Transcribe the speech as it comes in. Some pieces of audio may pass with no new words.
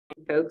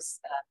folks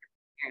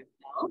here at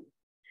Bell.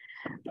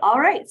 All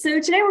right, so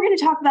today we're going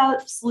to talk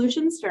about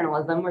solutions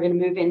journalism. We're going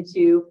to move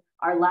into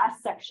our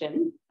last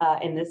section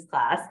in this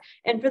class.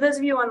 And for those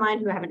of you online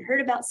who haven't heard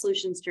about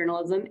solutions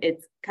journalism,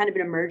 it's kind of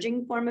an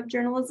emerging form of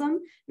journalism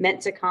meant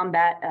to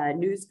combat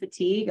news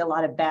fatigue, a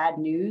lot of bad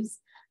news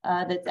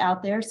that's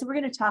out there. So we're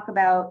going to talk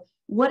about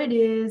what it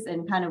is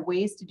and kind of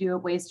ways to do it,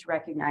 ways to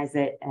recognize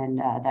it, and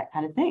that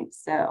kind of thing.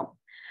 So,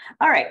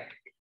 all right,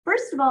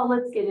 first of all,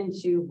 let's get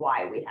into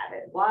why we have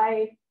it.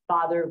 Why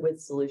bother with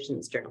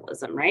solutions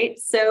journalism, right?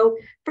 So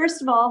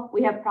first of all,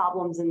 we have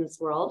problems in this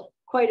world,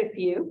 quite a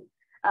few.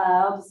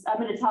 I'm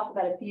going to talk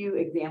about a few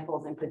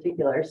examples in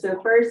particular.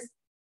 So first,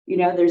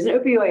 there's an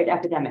opioid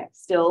epidemic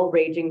still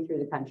raging through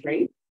the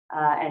country.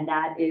 And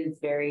that is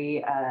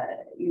very,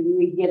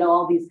 we get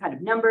all these kind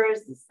of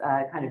numbers, this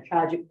kind of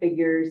tragic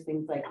figures,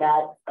 things like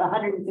that.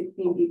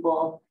 116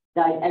 people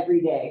died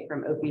every day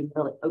from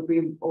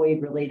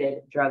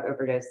opioid-related drug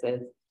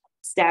overdoses,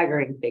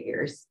 staggering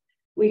figures.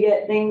 We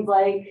get things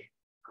like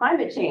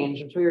climate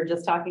change, which we were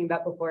just talking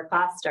about before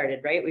class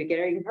started, right? We get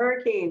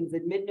hurricanes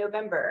in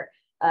mid-November.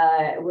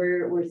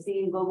 We're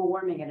seeing global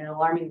warming at an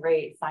alarming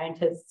rate,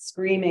 scientists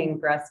screaming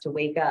for us to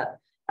wake up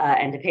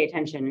and to pay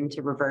attention and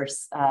to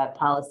reverse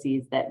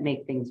policies that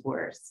make things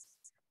worse.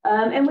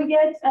 And we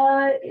get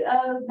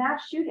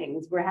mass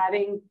shootings. We're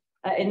having,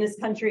 in this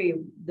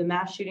country, the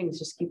mass shootings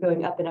just keep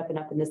going up and up and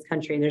up in this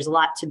country. There's a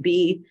lot to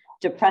be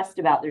depressed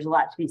about. There's a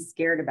lot to be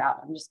scared about.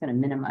 I'm just going to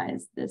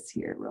minimize this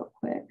here real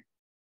quick.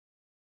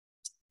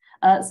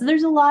 So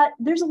there's a lot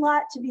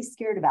to be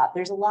scared about.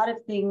 There's a lot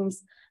of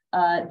things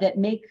that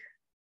make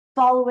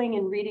following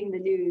and reading the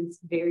news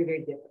very, very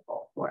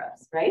difficult for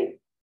us, right?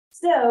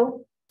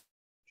 So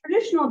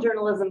traditional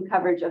journalism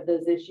coverage of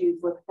those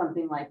issues looks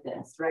something like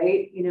this,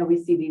 right?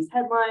 We see these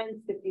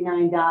headlines: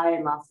 59 die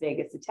in Las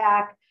Vegas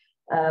attack.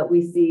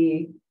 We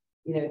see,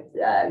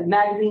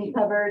 magazine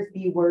covers: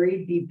 be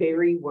worried, be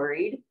very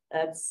worried.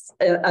 That's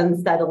an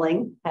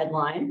unsettling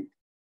headline.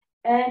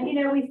 And,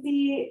 we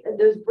see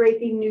those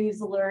breaking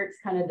news alerts,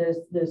 kind of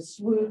those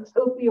swoops,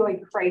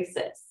 opioid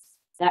crisis,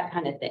 that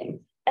kind of thing.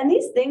 And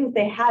these things,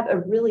 they have a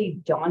really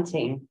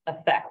daunting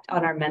effect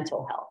on our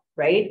mental health,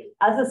 right?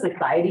 As a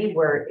society,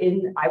 we're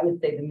in, I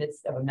would say, the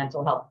midst of a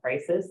mental health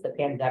crisis. The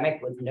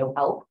pandemic was no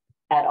help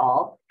at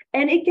all.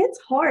 And it gets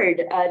hard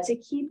to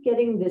keep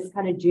getting this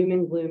kind of doom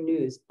and gloom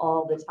news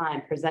all the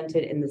time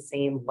presented in the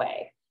same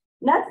way.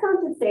 And that's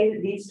not to say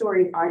that these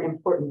stories aren't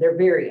important. They're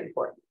very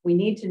important. We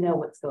need to know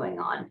what's going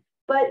on.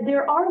 But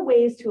there are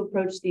ways to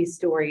approach these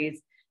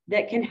stories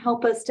that can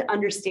help us to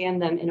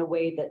understand them in a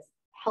way that's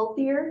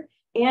healthier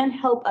and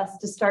help us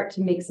to start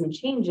to make some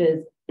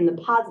changes in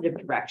the positive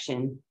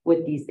direction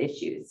with these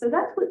issues. So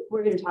that's what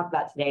we're going to talk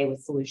about today with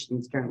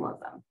solutions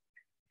journalism.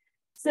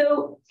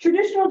 So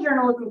traditional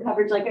journalism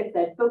coverage, like I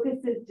said,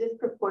 focuses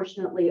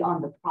disproportionately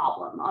on the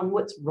problem, on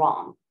what's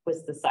wrong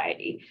with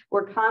society.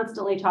 We're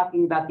constantly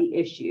talking about the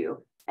issue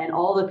and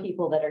all the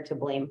people that are to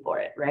blame for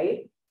it,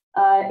 right?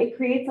 It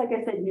creates, like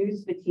I said,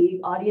 news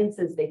fatigue.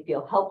 Audiences, they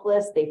feel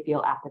helpless, they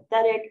feel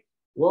apathetic.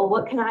 Well,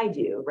 what can I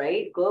do,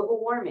 right?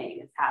 Global warming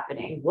is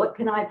happening. What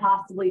can I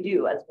possibly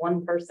do as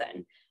one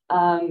person?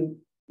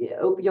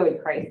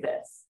 Opioid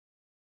crisis.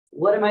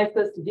 What am I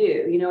supposed to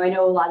do? I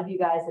know a lot of you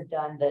guys have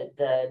done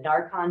the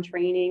narcon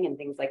training and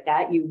things like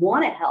that. You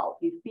want to help.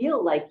 You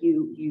feel like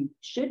you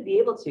should be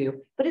able to,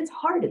 but it's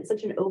hard. It's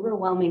such an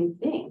overwhelming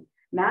thing.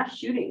 Mass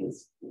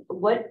shootings.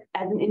 What,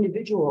 as an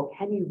individual,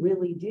 can you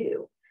really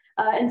do?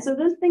 And so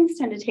those things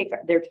tend to take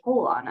their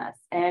toll on us.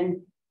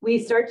 And we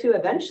start to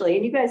eventually,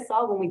 and you guys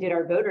saw when we did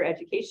our voter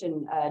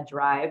education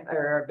drive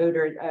or our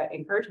voter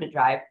encouragement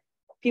drive,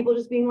 people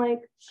just being like,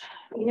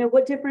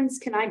 what difference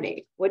can I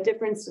make? What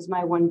difference does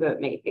my one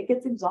vote make? It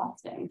gets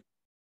exhausting.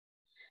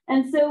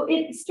 And so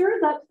it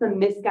stirs up some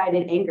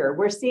misguided anger.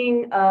 We're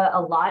seeing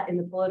a lot in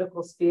the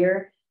political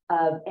sphere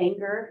of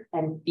anger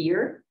and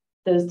fear.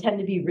 Those tend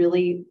to be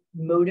really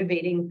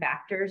motivating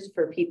factors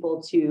for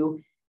people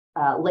to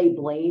lay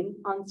blame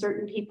on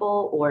certain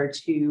people or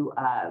to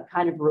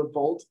kind of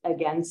revolt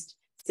against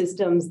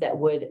systems that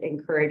would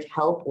encourage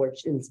help or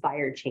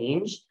inspire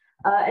change.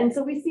 And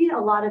so we see a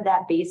lot of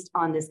that based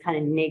on this kind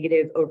of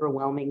negative,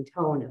 overwhelming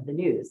tone of the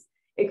news.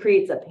 It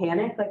creates a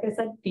panic, like I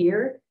said,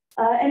 fear,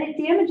 and it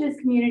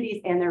damages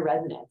communities and their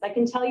residents. I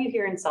can tell you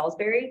here in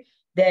Salisbury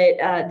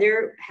that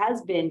there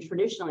has been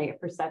traditionally a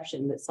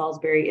perception that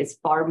Salisbury is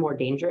far more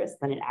dangerous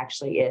than it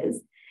actually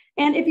is.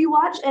 And if you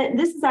watch,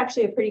 this is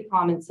actually a pretty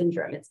common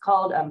syndrome. It's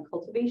called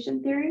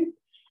cultivation theory.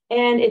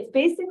 And it's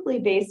basically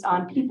based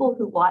on people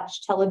who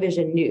watch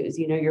television news,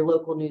 your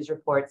local news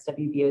reports,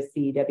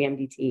 WBOC,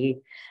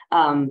 WMDT,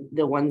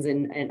 the ones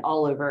in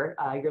all over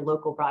your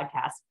local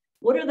broadcast.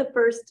 What are the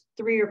first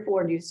 3 or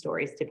 4 news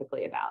stories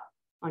typically about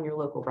on your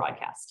local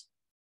broadcast?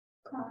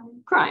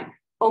 Crime,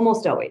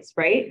 almost always,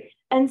 right?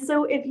 And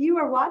so if you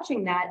are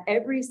watching that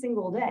every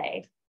single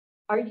day,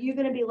 are you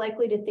going to be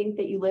likely to think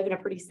that you live in a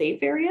pretty safe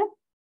area?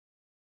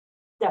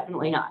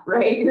 Definitely not,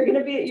 right? You're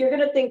going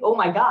to think, oh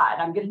my God,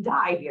 I'm going to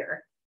die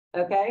here.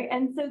 Okay,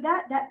 and so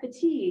that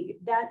fatigue,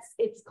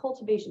 it's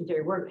cultivation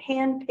theory. We're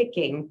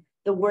handpicking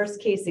the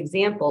worst case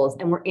examples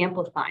and we're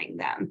amplifying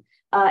them.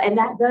 And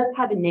that does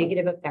have a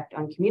negative effect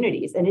on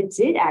communities. And it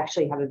did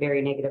actually have a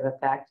very negative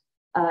effect.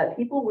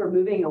 People were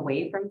moving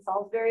away from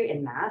Salisbury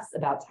en masse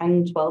about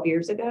 10, 12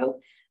 years ago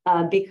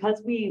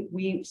because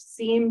we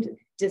seemed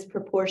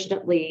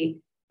disproportionately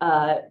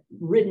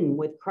ridden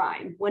with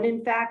crime, when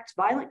in fact,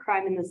 violent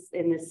crime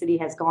in this city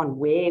has gone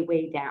way,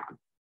 way down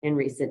in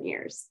recent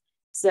years.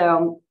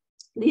 So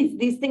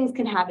these things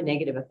can have a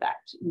negative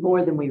effect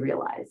more than we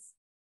realize.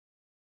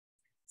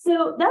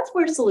 So that's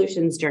where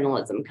solutions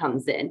journalism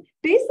comes in.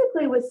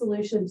 Basically with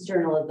solutions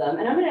journalism,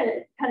 and I'm going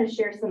to kind of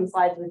share some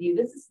slides with you.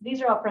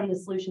 These are all from the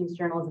Solutions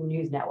Journalism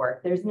News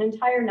Network. There's an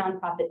entire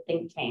nonprofit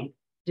think tank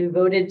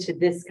devoted to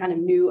this kind of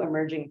new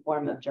emerging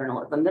form of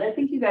journalism that I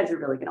think you guys are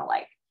really going to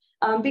like.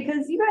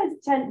 Because you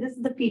guys this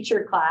is a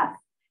feature class.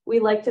 We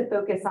like to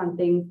focus on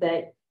things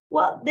that,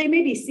 well, they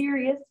may be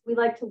serious. We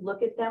like to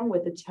look at them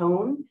with a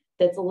tone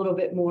that's a little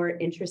bit more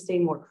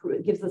interesting,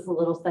 it gives us a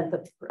little sense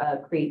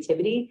of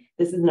creativity.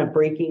 This isn't a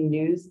breaking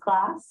news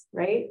class,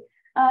 right?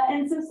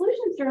 And so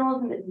solutions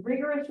journalism is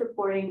rigorous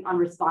reporting on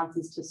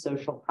responses to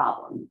social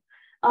problems.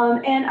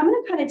 And I'm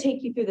going to kind of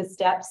take you through the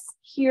steps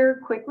here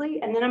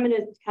quickly, and then I'm going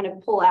to kind of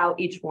pull out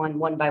each one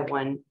by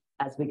one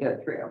as we go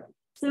through.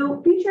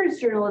 So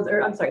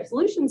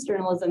solutions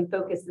journalism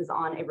focuses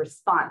on a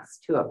response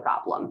to a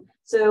problem.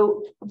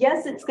 So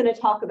yes, it's going to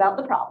talk about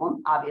the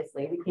problem.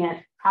 Obviously, we can't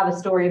have a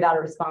story about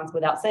a response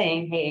without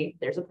saying, hey,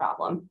 there's a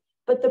problem.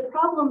 But the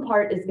problem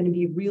part is going to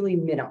be really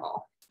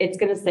minimal. It's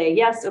going to say,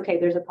 yes, okay,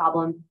 there's a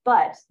problem,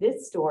 but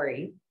this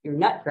story, your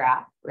nut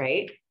graph,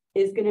 right,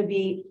 is going to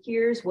be,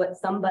 here's what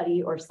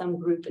somebody or some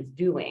group is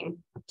doing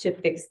to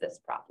fix this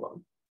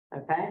problem,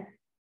 okay?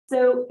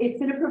 So it's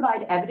going to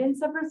provide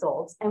evidence of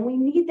results, and we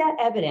need that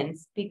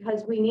evidence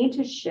because we need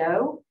to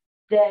show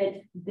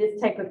that this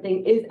type of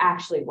thing is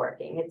actually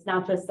working. It's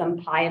not just some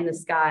pie in the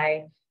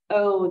sky,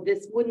 oh,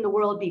 wouldn't the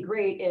world be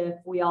great if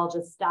we all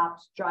just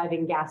stopped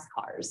driving gas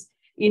cars?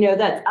 You know,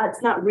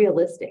 that's not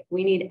realistic.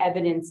 We need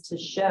evidence to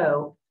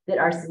show that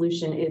our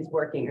solution is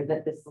working or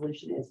that this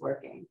solution is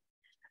working.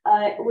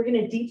 We're going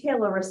to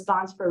detail a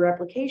response for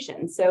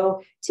replication.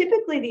 So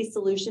typically these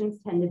solutions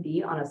tend to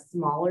be on a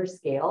smaller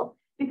scale.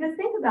 Because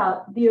think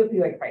about the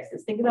opioid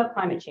crisis, think about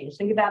climate change,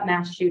 think about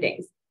mass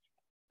shootings.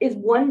 Is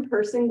one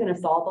person going to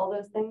solve all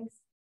those things?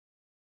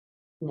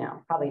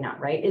 No, probably not,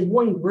 right? Is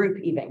one group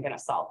even going to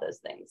solve those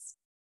things?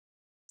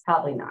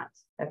 Probably not,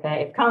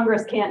 okay? If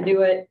Congress can't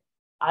do it,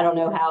 I don't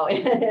know how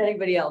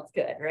anybody else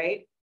could,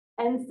 right?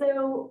 And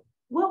so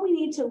what we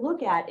need to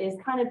look at is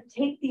kind of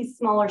take these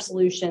smaller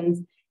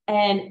solutions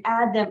and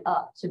add them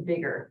up to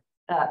bigger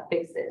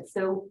fixes.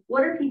 So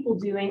what are people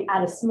doing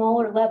at a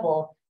smaller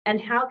level? And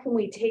how can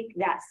we take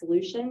that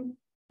solution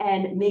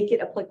and make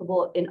it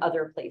applicable in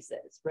other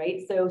places,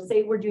 right? So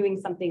say we're doing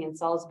something in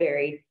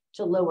Salisbury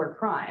to lower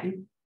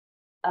crime.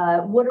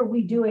 What are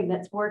we doing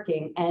that's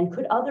working? And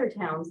could other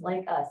towns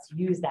like us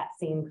use that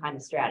same kind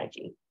of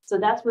strategy? So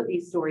that's what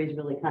these stories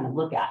really kind of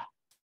look at.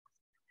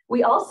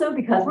 We also,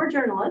 because we're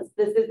journalists,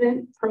 this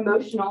isn't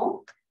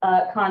promotional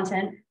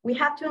content, we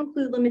have to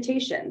include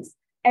limitations.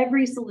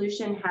 Every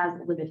solution has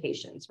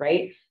limitations,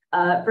 right?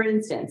 For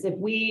instance, if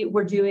we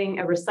were doing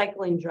a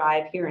recycling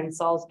drive here in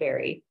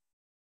Salisbury,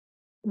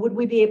 would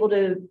we be able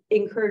to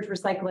encourage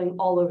recycling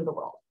all over the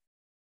world?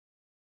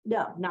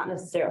 No, not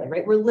necessarily,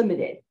 right? We're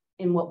limited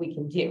in what we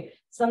can do.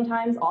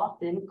 Sometimes,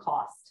 often,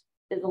 cost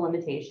is a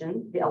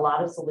limitation. A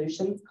lot of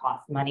solutions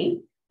cost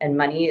money, and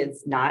money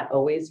is not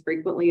always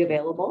frequently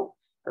available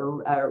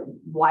or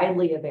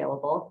widely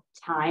available.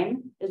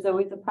 Time is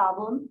always a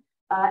problem.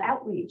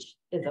 Outreach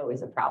is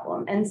always a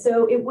problem. And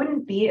so it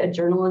wouldn't be a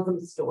journalism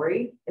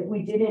story if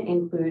we didn't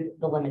include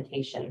the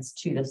limitations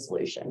to the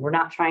solution. We're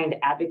not trying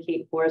to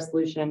advocate for a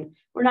solution.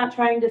 We're not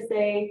trying to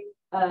say,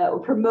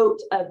 or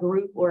promote a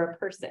group or a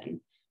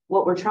person.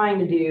 What we're trying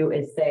to do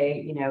is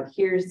say, you know,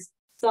 here's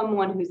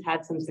someone who's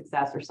had some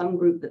success or some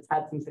group that's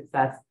had some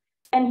success,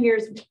 and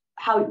here's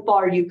how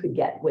far you could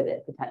get with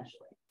it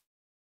potentially.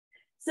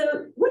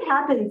 So what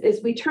happens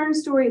is we turn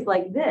stories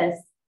like this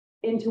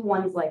into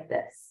ones like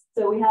this.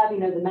 So we have, you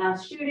know, the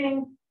mass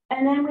shooting,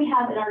 and then we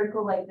have an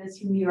article like this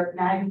from New York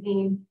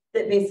Magazine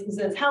that basically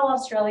says how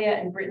Australia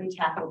and Britain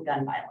tackled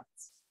gun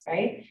violence,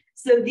 right?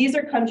 So these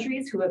are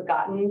countries who have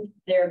gotten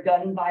their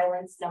gun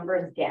violence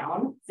numbers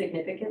down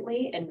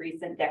significantly in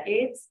recent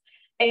decades,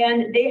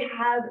 and they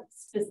have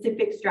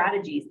specific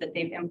strategies that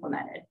they've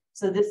implemented.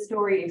 So this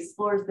story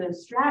explores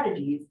those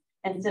strategies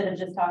instead of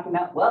just talking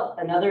about, well,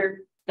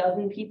 another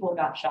dozen people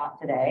got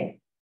shot today,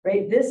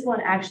 right? This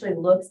one actually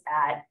looks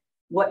at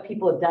what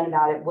people have done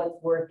about it, what's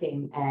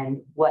working,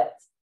 and what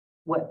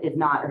is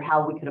not, or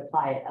how we could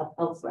apply it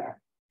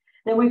elsewhere.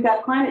 Then we've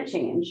got climate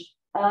change.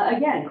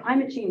 Again,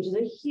 climate change is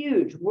a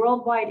huge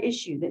worldwide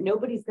issue that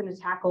nobody's going to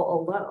tackle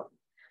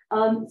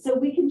alone. So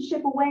we can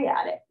chip away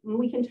at it. And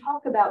we can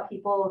talk about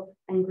people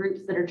and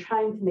groups that are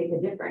trying to make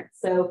a difference.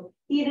 So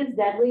heat is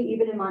deadly,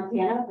 even in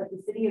Montana, but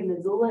the city of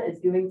Missoula is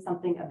doing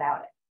something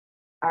about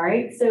it. All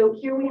right, so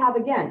here we have,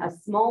 again, a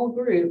small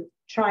group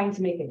trying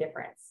to make a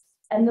difference.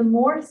 And the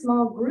more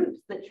small groups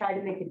that try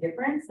to make a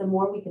difference, the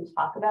more we can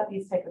talk about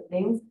these type of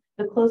things,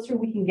 the closer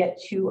we can get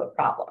to a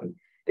problem.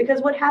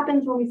 Because what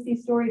happens when we see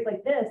stories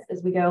like this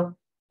is we go,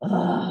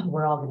 oh,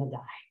 we're all gonna die,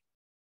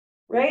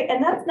 right?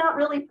 And that's not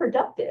really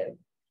productive.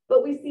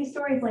 But we see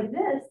stories like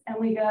this and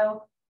we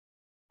go,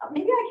 oh,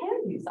 maybe I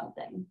can do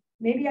something.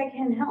 Maybe I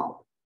can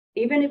help,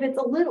 even if it's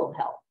a little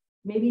help.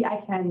 Maybe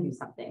I can do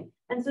something.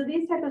 And so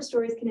these type of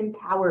stories can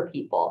empower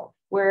people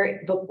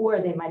where before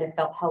they might have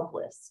felt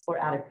helpless or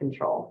out of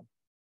control.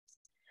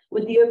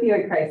 With the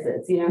opioid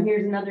crisis,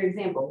 here's another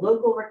example,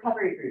 local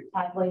recovery group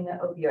tackling the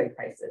opioid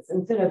crisis.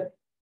 Instead of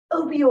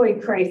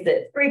opioid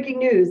crisis, breaking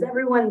news,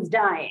 everyone's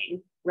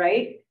dying,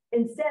 right?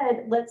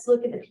 Instead, let's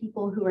look at the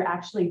people who are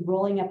actually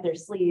rolling up their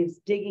sleeves,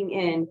 digging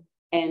in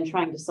and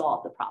trying to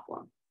solve the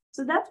problem.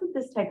 So that's what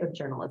this type of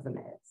journalism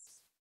is.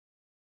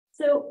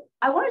 So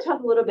I want to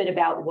talk a little bit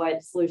about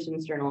what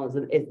solutions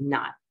journalism is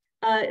not.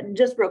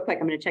 Just real quick,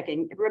 I'm going to check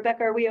in.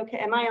 Rebecca, are we okay?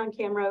 Am I on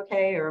camera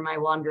okay, or am I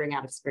wandering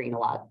out of screen a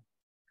lot?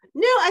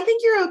 No, I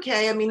think you're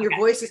okay. I mean, your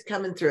voice is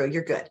coming through.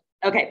 You're good.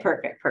 Okay,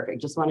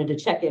 perfect. Just wanted to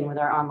check in with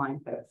our online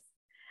folks.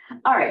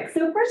 All right,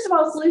 so first of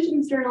all,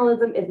 solutions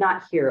journalism is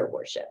not hero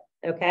worship,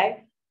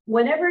 okay?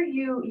 Whenever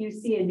you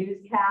see a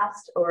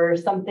newscast or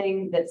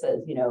something that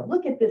says,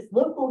 look at this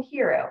local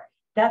hero,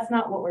 that's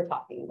not what we're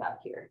talking about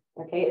here,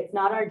 okay? It's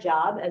not our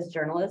job as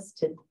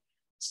journalists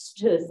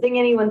to sing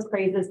anyone's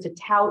praises, to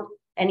tout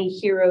any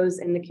heroes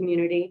in the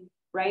community,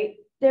 right?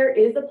 There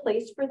is a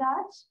place for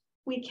that.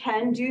 We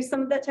can do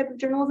some of that type of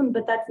journalism,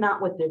 but that's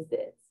not what this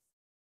is.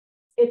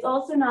 It's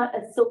also not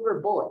a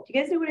silver bullet. Do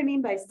you guys know what I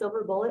mean by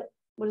silver bullet?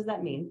 What does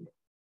that mean?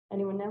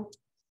 Anyone know?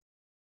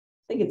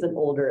 I think it's an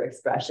older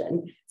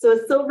expression. So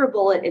a silver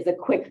bullet is a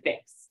quick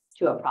fix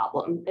to a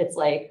problem. It's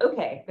like,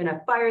 okay, I'm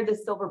gonna fire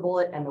this silver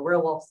bullet and the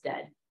werewolf's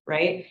dead,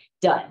 right?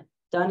 Done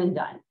and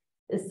done.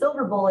 The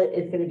silver bullet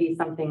is gonna be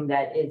something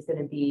that is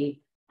gonna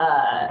be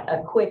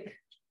a quick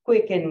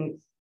and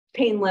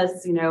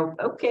painless,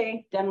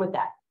 okay, done with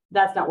that.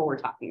 That's not what we're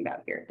talking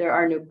about here. There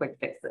are no quick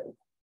fixes.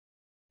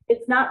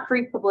 It's not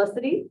free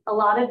publicity. A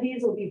lot of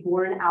these will be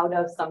born out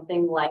of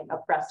something like a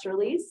press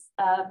release,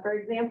 for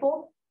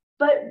example,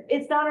 but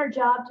it's not our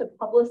job to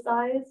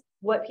publicize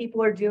what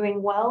people are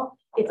doing well.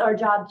 It's our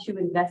job to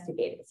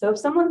investigate it. So if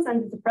someone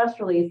sends us a press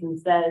release and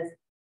says,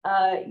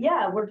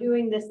 yeah, we're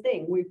doing this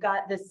thing, we've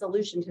got this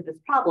solution to this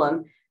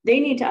problem, they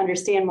need to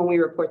understand when we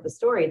report the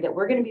story that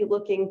we're going to be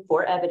looking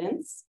for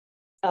evidence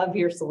of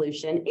your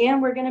solution,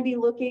 and we're going to be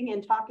looking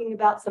and talking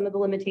about some of the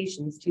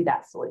limitations to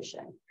that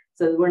solution.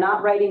 So we're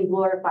not writing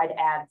glorified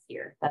ads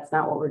here. That's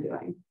not what we're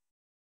doing.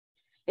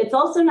 It's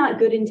also not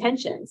good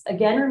intentions.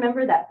 Again,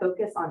 remember that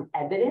focus on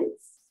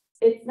evidence.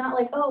 It's not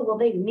like, oh, well,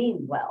 they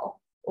mean well,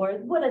 or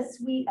what a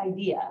sweet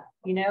idea.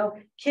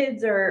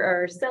 Kids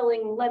are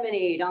selling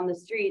lemonade on the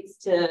streets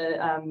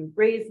to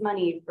raise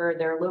money for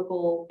their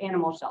local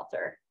animal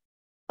shelter.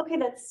 Okay,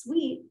 that's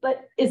sweet,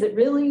 but is it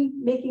really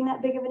making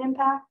that big of an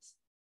impact?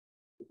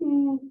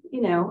 And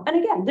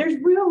again, there's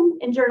room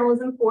in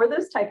journalism for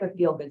those type of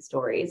feel-good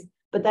stories,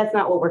 but that's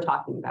not what we're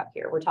talking about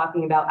here. We're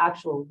talking about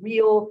actual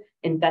real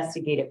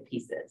investigative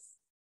pieces.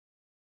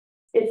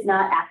 It's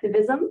not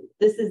activism.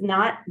 This is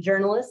not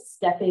journalists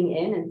stepping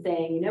in and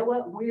saying, you know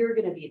what, we're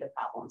going to be the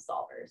problem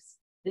solvers.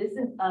 This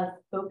is us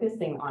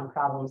focusing on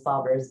problem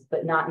solvers,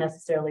 but not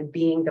necessarily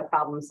being the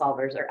problem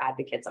solvers or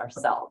advocates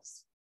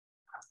ourselves.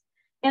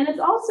 And it's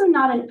also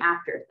not an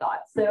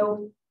afterthought.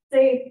 So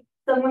say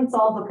someone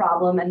solved the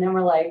problem and then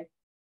we're like,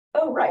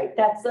 oh, right,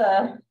 that's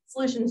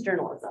solutions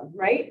journalism,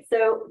 right?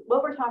 So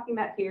what we're talking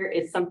about here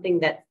is something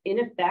that's in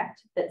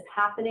effect, that's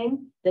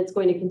happening, that's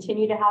going to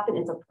continue to happen.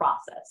 It's a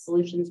process.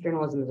 Solutions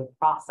journalism is a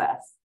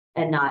process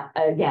and not,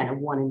 again, a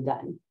one and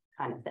done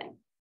kind of thing.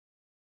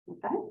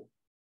 Okay,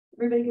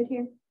 everybody good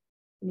here?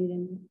 Need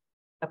any?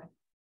 Okay.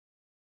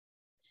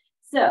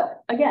 So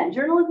again,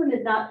 journalism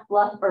is not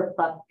fluff or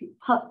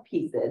puff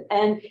pieces.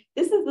 And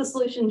this is the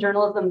Solution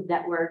Journalism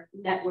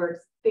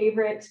Network's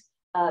favorite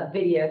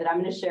video that I'm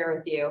going to share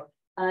with you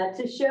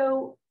to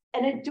show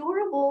an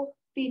adorable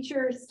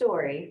feature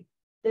story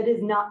that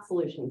is not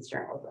solutions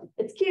journalism.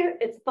 It's cute,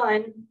 it's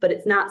fun, but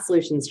it's not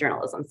solutions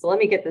journalism. So let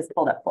me get this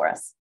pulled up for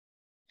us.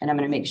 And I'm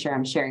going to make sure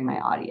I'm sharing my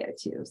audio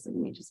too. So give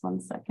me just 1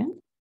 second.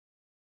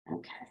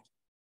 Okay.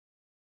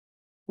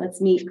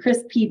 Let's meet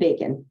Chris P.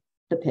 Bacon,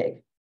 the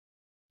pig.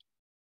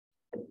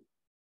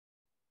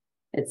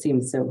 It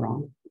seems so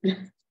wrong.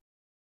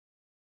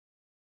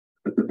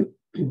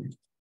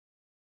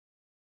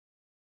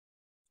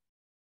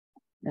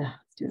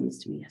 It's doing this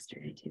to me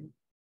yesterday too.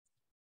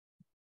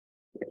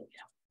 There we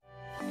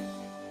go.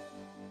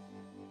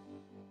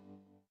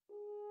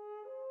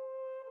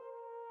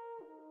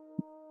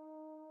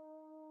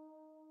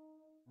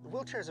 The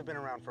wheelchairs have been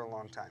around for a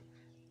long time,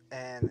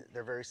 and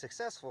they're very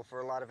successful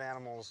for a lot of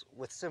animals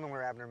with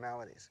similar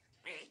abnormalities.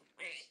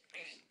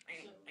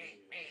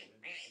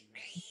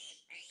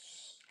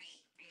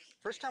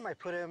 First time I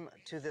put him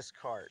to this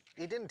cart,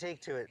 he didn't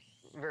take to it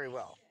very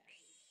well.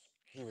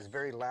 He was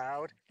very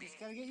loud. Just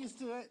gotta get used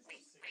to it.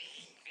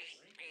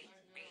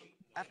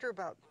 After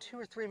about 2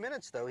 or 3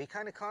 minutes, though, he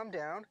kind of calmed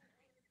down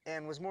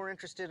and was more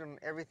interested in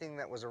everything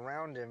that was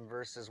around him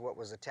versus what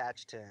was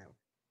attached to him.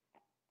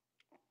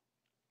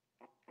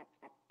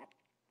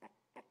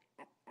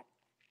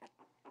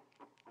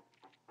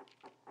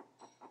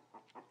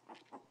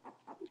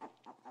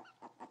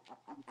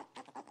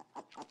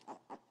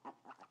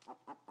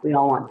 We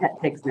all want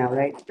pet pigs now,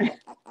 right?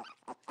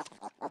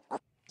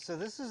 So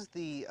this is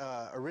the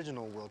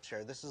original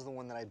wheelchair. This is the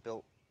one that I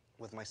built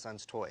with my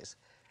son's toys.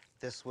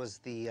 This was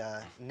the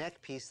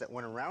neck piece that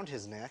went around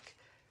his neck.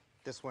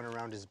 This went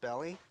around his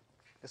belly.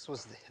 This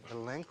was the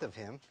length of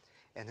him,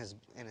 and his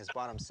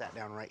bottom sat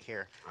down right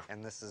here.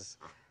 And this is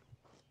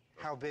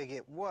how big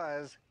it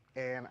was,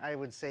 and I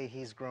would say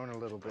he's grown a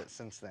little bit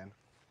since then.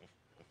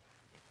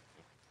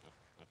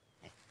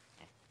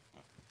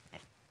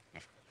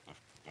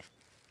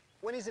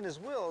 When he's in his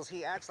wheels,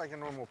 he acts like a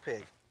normal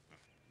pig.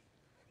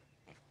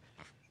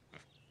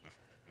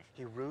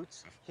 He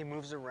roots, he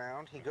moves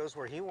around, he goes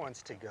where he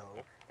wants to go,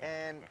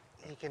 and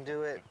he can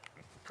do it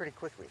pretty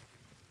quickly.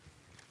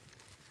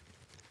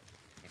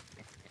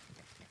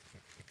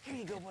 Here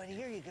you go, buddy,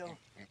 here you go.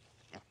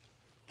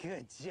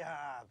 Good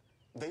job.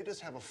 They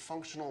just have a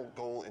functional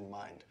goal in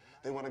mind.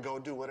 They want to go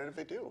do whatever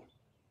they do.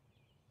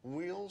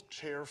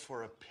 Wheelchair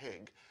for a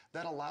pig.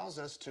 That allows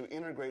us to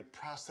integrate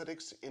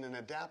prosthetics in an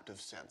adaptive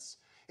sense.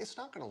 It's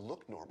not going to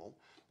look normal,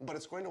 but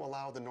it's going to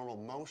allow the normal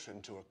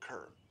motion to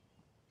occur.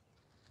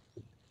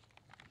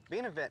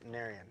 Being a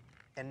veterinarian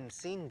and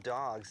seeing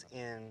dogs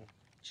in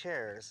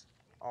chairs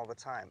all the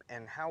time,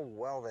 and how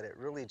well that it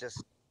really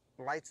just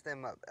lights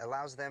them up,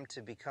 allows them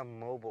to become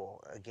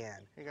mobile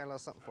again. Here, got a little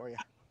something for you.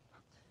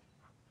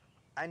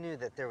 I knew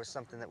that there was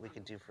something that we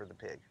could do for the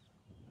pig.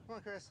 Come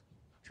on, Chris,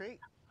 treat.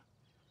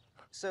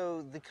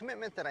 So the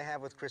commitment that I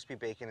have with Crispy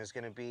Bacon is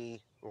going to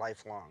be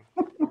lifelong.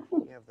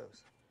 You have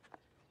those.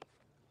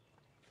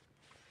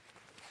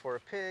 For a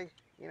pig,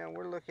 you know,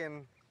 we're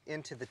looking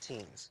into the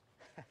teens.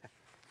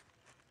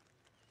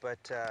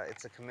 But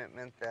it's a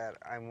commitment that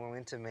I'm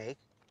willing to make.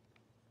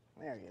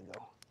 There you go.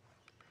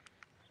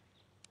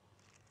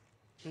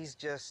 He's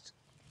just,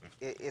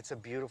 it's a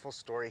beautiful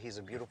story. He's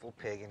a beautiful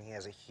pig, and he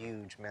has a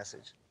huge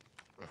message.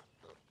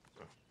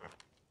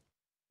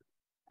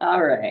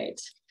 All right.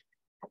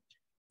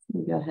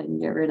 Let me go ahead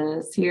and get rid of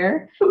this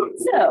here.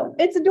 So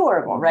it's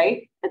adorable,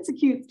 right? It's a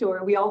cute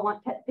story. We all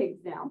want pet pigs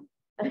now.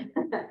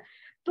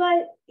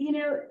 But, you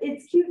know,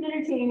 it's cute and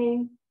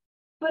entertaining.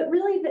 But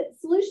really, the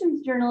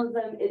solutions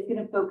journalism is going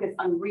to focus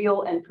on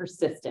real and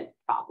persistent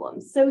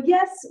problems. So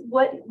yes,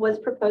 what was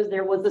proposed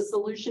there was a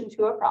solution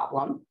to a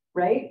problem,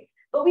 right?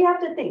 But we have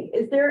to think,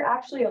 is there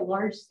actually a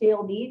large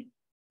scale need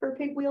for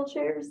pig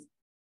wheelchairs?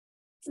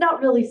 It's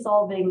not really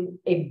solving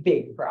a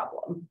big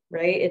problem,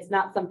 right? It's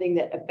not something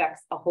that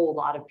affects a whole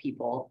lot of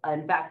people.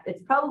 In fact,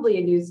 it's probably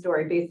a news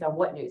story based on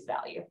what news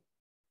value?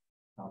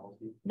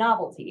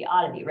 Novelty,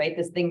 oddity, right?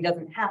 This thing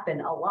doesn't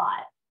happen a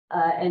lot.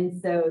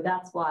 And so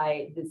that's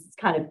why this is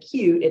kind of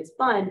cute. It's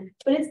fun,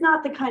 but it's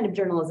not the kind of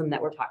journalism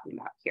that we're talking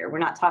about here. We're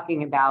not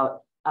talking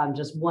about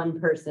just one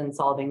person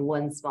solving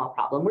one small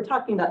problem. We're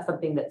talking about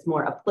something that's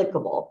more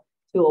applicable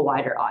to a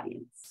wider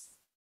audience.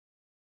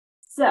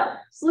 So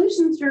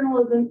solutions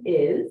journalism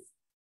is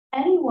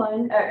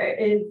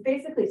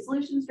basically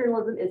solutions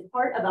journalism is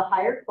part of a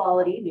higher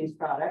quality news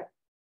product.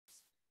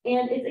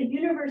 And it's a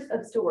universe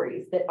of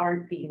stories that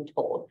aren't being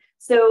told.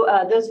 So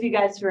those of you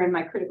guys who are in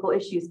my critical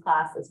issues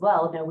class as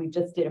well know we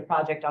just did a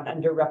project on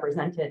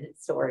underrepresented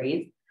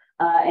stories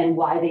and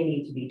why they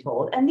need to be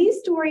told. And these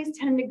stories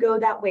tend to go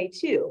that way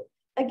too.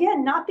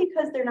 Again, not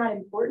because they're not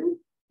important,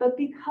 but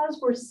because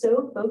we're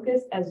so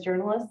focused as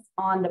journalists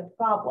on the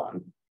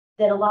problem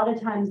that a lot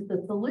of times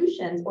the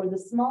solutions or the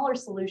smaller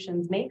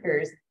solutions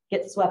makers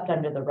get swept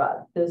under the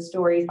rug. Those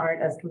stories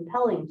aren't as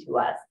compelling to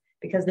us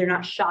because they're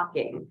not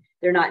shocking.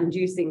 They're not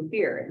inducing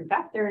fear. In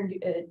fact, they're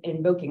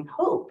invoking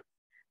hope,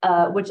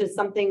 which is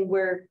something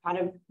we're kind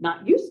of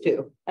not used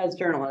to as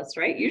journalists,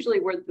 right? Usually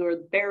we're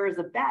the bearers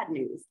of bad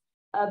news.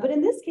 But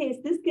in this case,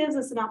 this gives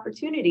us an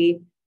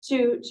opportunity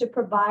to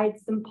provide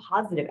some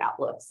positive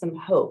outlook, some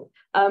hope,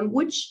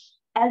 which,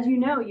 as you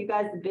know, you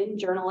guys have been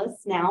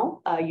journalists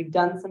now. You've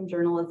done some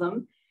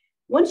journalism.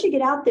 Once you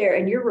get out there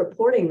and you're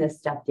reporting this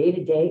stuff day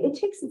to day, it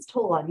takes its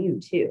toll on you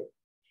too.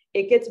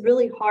 It gets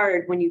really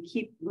hard when you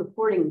keep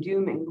reporting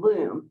doom and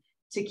gloom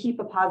to keep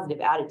a positive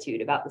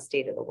attitude about the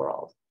state of the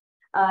world.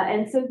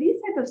 And so these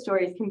type of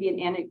stories can be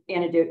an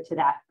antidote to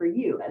that for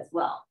you as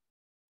well.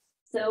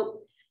 So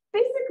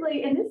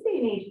basically, in this day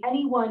and age,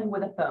 anyone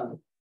with a phone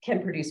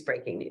can produce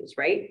breaking news,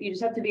 right? You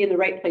just have to be in the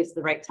right place at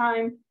the right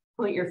time,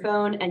 point your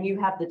phone, and you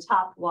have the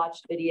top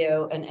watched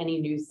video on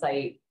any news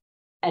site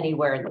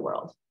anywhere in the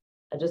world,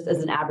 just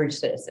as an average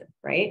citizen,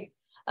 right?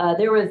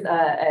 There was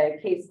a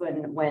case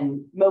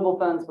when mobile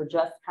phones were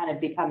just kind of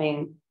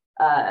becoming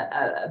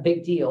a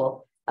big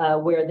deal,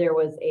 where there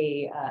was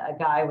a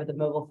guy with a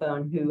mobile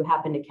phone who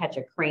happened to catch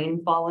a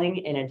crane falling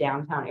in a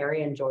downtown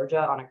area in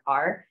Georgia on a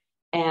car,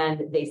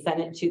 and they sent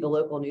it to the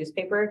local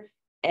newspaper.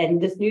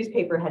 And this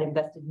newspaper had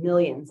invested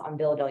millions on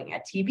building a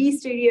TV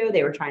studio.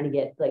 They were trying to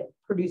get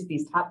produce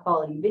these top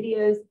quality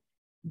videos.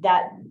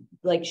 That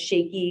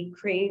shaky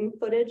crane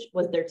footage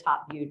was their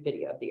top viewed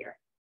video of the year.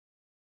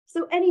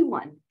 So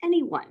anyone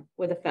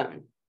with a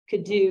phone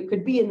could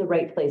be in the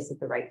right place at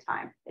the right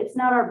time. It's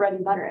not our bread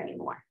and butter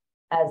anymore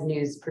as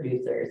news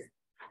producers.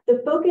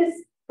 The focus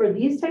for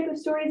these type of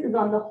stories is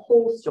on the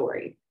whole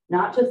story,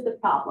 not just the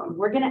problem.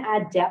 We're going to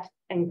add depth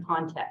and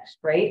context,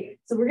 right?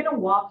 So we're going to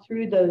walk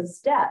through those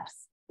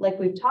steps like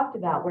we've talked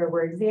about, where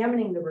we're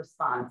examining the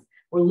response,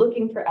 we're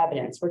looking for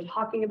evidence, we're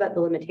talking about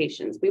the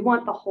limitations. We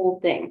want the whole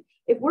thing.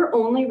 If we're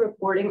only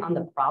reporting on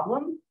the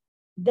problem,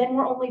 then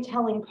we're only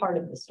telling part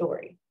of the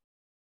story.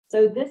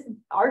 So this is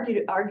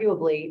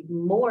arguably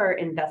more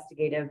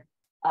investigative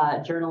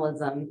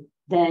journalism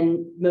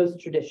than most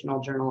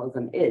traditional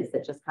journalism is,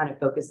 that just kind of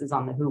focuses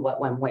on the who,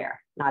 what, when,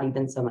 where, not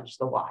even so much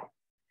the why.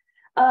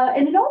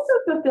 And it also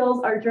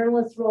fulfills our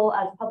journalist role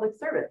as public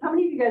service. How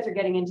many of you guys are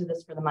getting into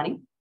this for the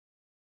money?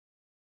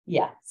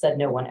 Yeah, said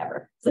no one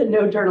ever. Said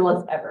no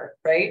journalist ever,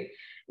 right?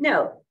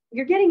 No,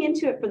 you're getting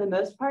into it for the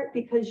most part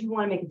because you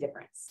want to make a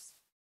difference.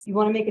 You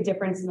want to make a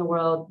difference in the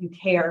world. You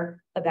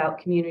care about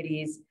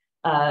communities.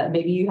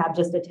 Maybe you have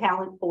just a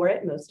talent for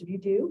it. Most of you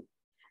do.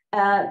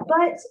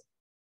 But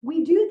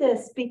we do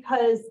this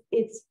because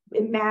it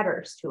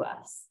matters to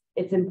us.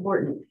 It's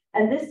important.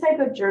 And this type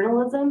of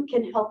journalism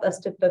can help us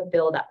to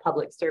fulfill that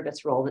public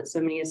service role that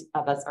so many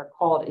of us are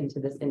called into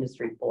this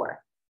industry for.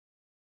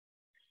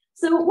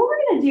 So what we're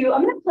going to do,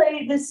 I'm going to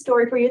play this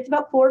story for you. It's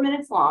about 4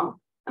 minutes long.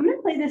 I'm going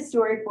to play this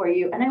story for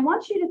you. And I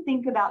want you to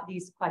think about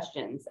these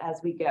questions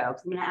as we go,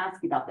 because I'm going to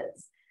ask you about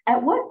this.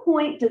 At what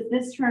point does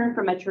this turn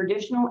from a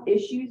traditional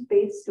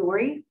issues-based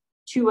story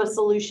to a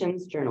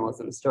solutions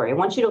journalism story? I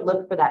want you to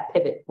look for that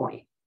pivot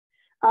point.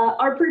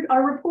 Are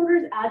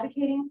reporters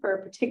advocating for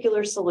a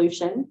particular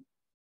solution?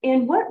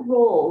 And what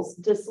roles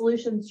does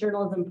solutions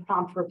journalism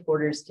prompt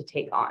reporters to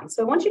take on?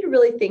 So I want you to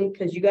really think,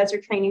 because you guys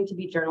are training to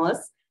be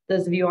journalists.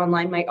 Those of you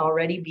online might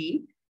already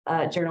be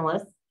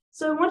journalists.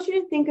 So I want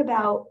you to think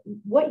about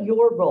what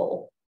your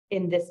role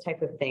in this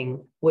type of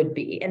thing would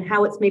be and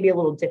how it's maybe a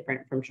little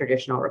different from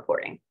traditional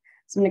reporting.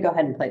 So I'm going to go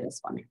ahead and play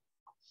this one.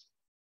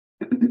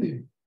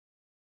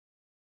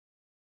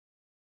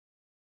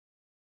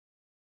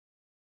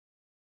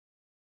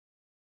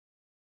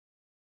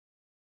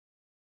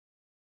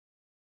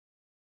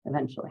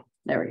 Eventually.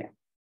 There we go.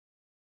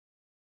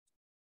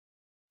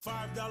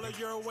 $5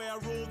 your way, I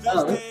rule this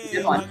Oh, day.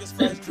 good one.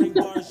 Drink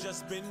bars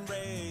just been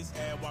raised.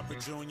 Whopper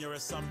Jr.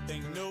 is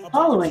something new.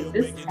 Following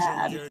this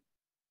ad.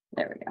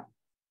 There we go.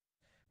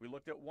 We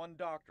looked at one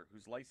doctor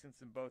who's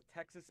licensed in both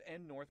Texas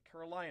and North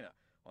Carolina.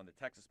 On the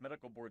Texas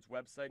Medical Board's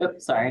website,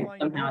 Oops, sorry.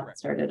 Somehow it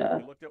started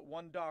We looked at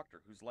one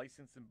doctor who's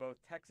licensed in both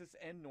Texas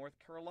and North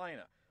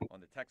Carolina. On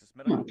the Texas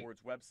Medical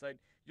Board's website,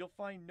 you'll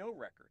find no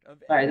record of.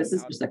 Sorry, this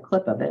is just a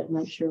clip of it. I'm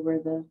not sure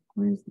where's the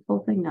full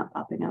thing not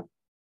popping up.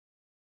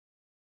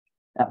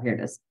 Oh, here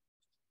it is.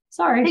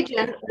 Sorry. Hey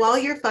Jen, while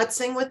you're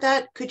futzing with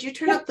that, could you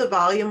turn up the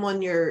volume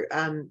on your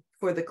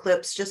for the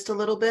clips just a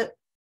little bit?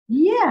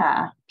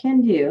 Yeah,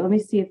 can do. Let me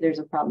see if there's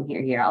a problem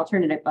here. Here, I'll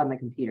turn it up on the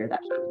computer.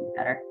 That should be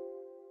better.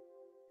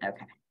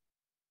 Okay.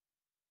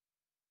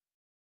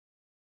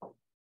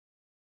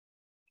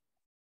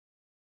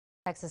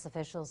 Texas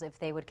officials if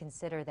they would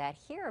consider that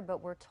here, but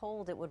we're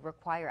told it would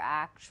require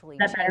actually Is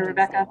that better, changing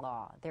Rebecca? state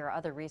law. There are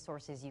other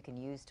resources you can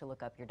use to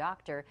look up your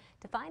doctor.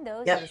 To find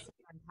those Yep. in the city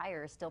or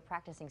Empire Still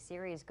Practicing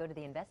series, go to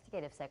the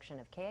investigative section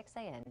of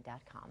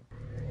kxan.com.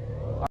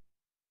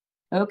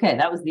 Okay,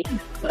 that was the end.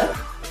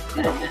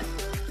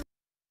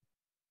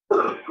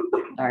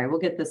 All right, we'll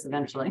get this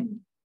eventually.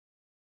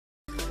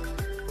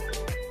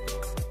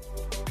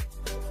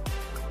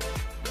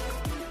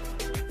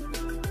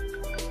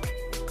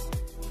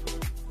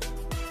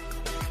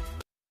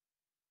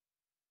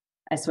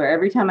 I swear,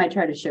 every time I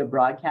try to show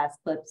broadcast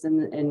clips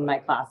in my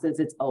classes,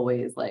 it's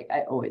always like,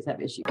 I always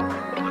have issues. A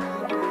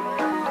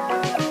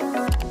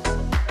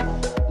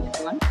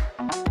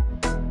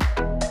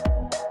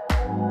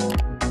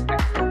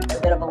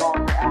bit of a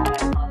longer ad,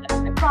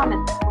 I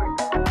promise.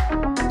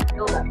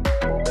 Build up.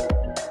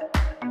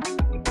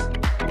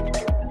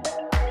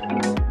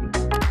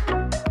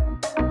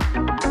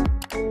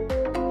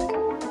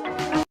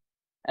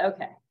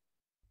 Okay,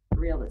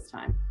 real this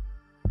time.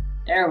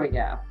 There we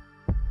go.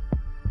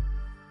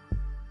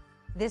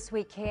 This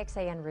week,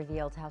 KXAN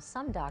revealed how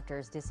some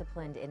doctors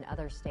disciplined in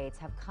other states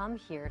have come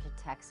here to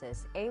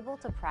Texas, able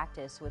to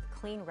practice with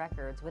clean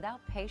records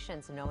without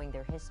patients knowing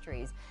their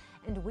histories.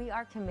 And we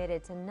are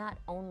committed to not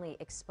only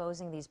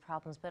exposing these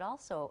problems, but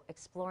also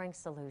exploring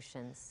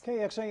solutions.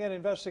 KXAN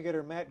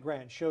investigator Matt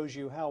Grant shows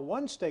you how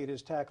one state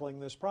is tackling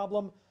this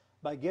problem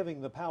by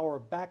giving the power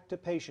back to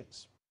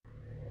patients.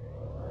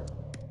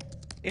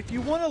 If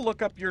you want to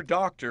look up your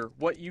doctor,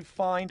 what you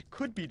find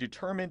could be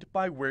determined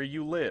by where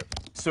you live.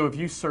 So if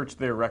you search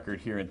their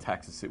record here in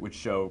Texas, it would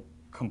show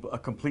a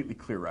completely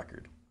clear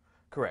record.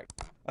 Correct.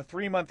 A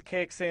 3-month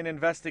KXAN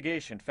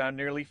investigation found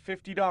nearly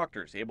 50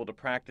 doctors able to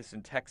practice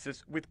in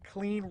Texas with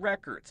clean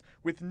records,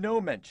 with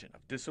no mention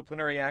of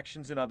disciplinary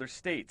actions in other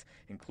states,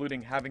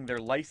 including having their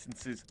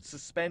licenses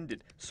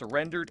suspended,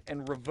 surrendered,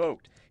 and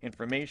revoked,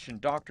 information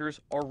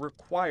doctors are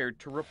required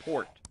to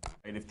report.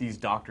 And if these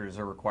doctors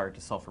are required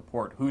to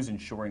self-report, who's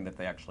ensuring that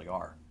they actually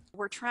are?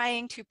 We're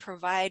trying to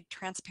provide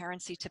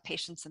transparency to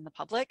patients and the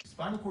public.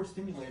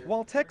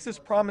 While Texas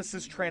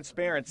promises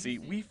transparency,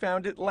 we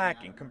found it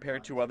lacking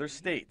compared to other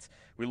states.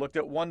 We looked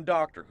at one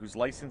doctor who's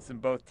licensed in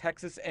both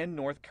Texas and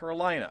North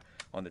Carolina.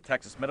 On the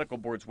Texas Medical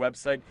Board's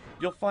website,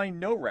 you'll find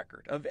no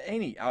record of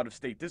any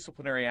out-of-state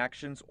disciplinary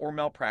actions or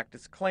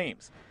malpractice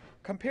claims.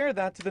 Compare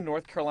that to the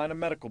North Carolina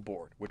Medical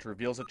Board, which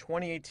reveals a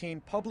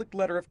 2018 public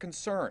letter of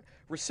concern,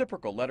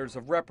 reciprocal letters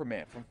of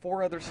reprimand from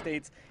 4 other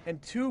states,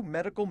 and 2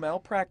 medical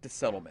malpractice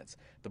settlements.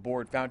 The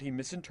board found he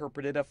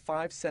misinterpreted a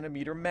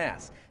 5-centimeter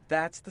mass,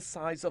 that's the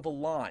size of a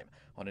lime,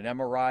 on an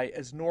MRI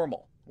as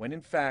normal, when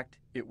in fact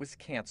it was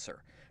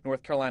cancer.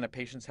 North Carolina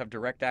patients have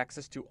direct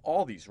access to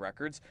all these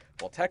records,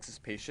 while Texas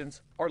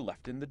patients are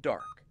left in the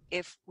dark.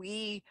 If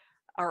we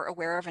are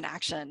aware of an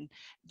action,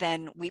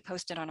 then we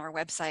post it on our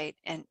website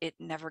and it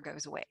never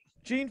goes away.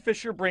 Jean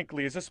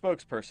Fisher-Brinkley is a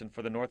spokesperson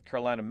for the North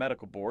Carolina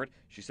Medical Board.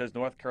 She says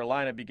North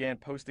Carolina began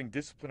posting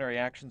disciplinary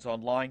actions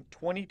online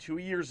 22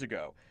 years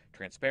ago.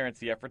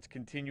 Transparency efforts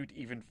continued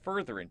even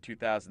further in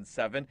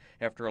 2007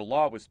 after a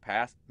law was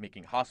passed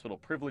making hospital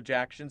privilege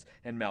actions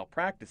and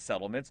malpractice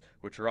settlements,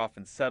 which are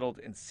often settled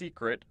in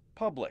secret,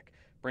 public.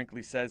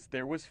 Brinkley says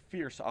there was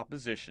fierce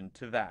opposition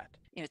to that.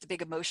 It's a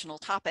big emotional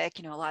topic.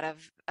 A lot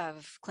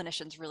of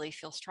clinicians really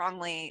feel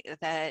strongly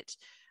that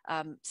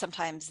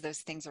sometimes those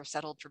things are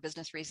settled for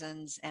business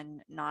reasons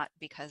and not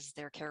because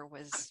their care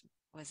was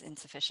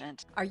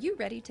insufficient. Are you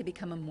ready to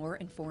become a more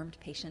informed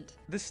patient?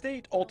 The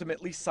state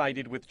ultimately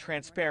sided with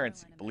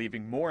transparency,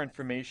 believing more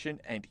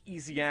information and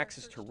easy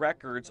access to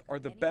records are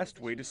the best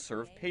way to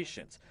serve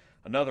patients.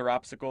 Another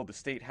obstacle the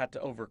state had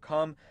to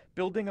overcome,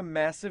 building a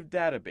massive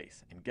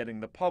database and getting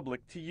the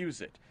public to use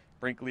it.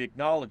 Brinkley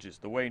acknowledges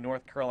the way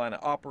North Carolina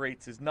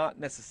operates is not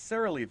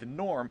necessarily the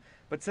norm,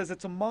 but says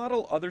it's a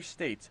model other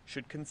states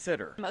should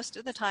consider. Most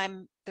of the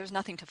time, there's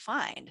nothing to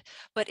find.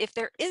 But if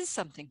there is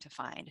something to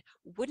find,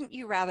 wouldn't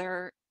you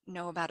rather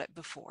know about it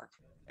before?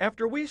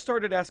 After we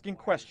started asking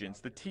questions,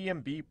 the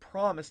TMB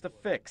promised a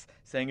fix,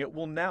 saying it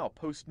will now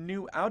post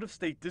new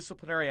out-of-state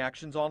disciplinary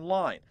actions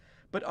online.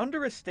 But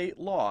under a state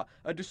law,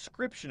 a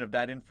description of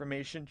that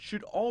information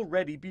should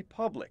already be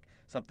public,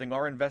 something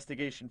our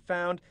investigation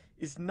found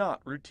is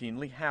not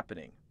routinely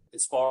happening.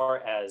 As far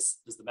as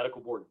does the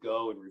medical board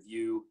go and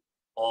review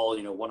all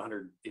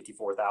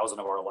 154,000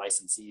 of our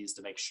licensees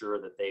to make sure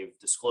that they've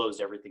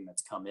disclosed everything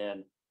that's come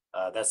in,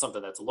 that's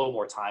something that's a little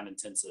more time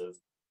intensive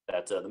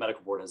that the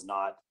medical board has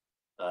not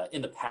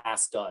in the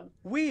past done.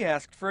 We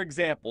asked for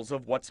examples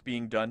of what's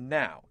being done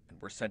now,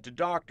 and were sent a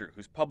doctor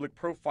whose public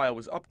profile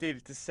was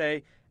updated to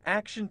say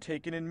action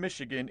taken in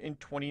Michigan in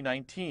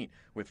 2019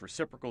 with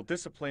reciprocal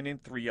discipline in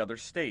 3 other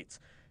states.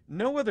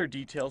 No other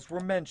details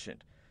were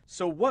mentioned.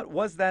 So what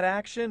was that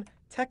action?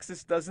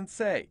 Texas doesn't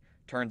say.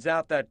 Turns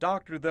out that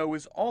doctor, though,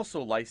 is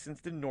also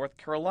licensed in North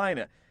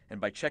Carolina,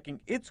 and by checking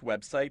its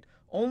website,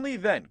 only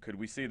then could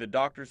we see the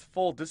doctor's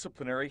full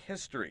disciplinary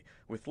history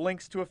with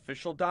links to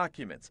official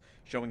documents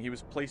showing he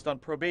was placed on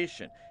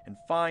probation and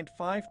fined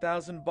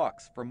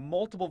 $5,000 for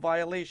multiple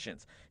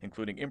violations,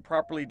 including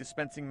improperly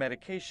dispensing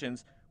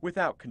medications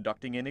without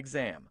conducting an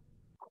exam.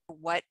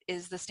 What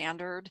is the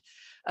standard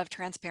of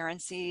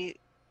transparency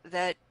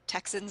that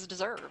Texans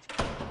deserve?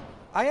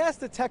 I asked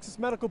the Texas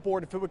Medical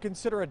Board if it would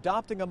consider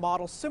adopting a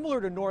model similar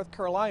to North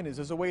Carolina's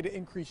as a way to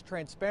increase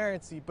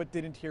transparency, but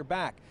didn't hear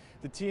back.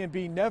 The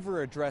TMB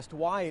never addressed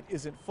why it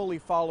isn't fully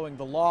following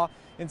the law,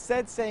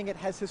 instead saying it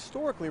has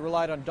historically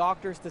relied on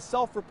doctors to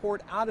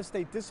self-report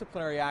out-of-state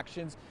disciplinary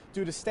actions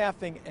due to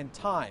staffing and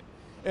time.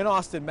 In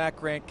Austin, Matt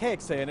Grant,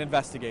 KXAN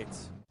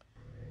investigates.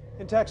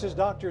 In Texas,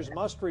 doctors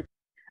must report.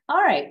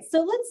 All right,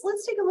 so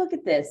let's take a look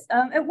at this.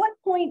 At what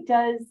point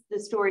does the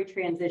story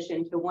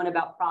transition to one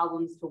about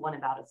problems to one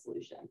about a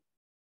solution?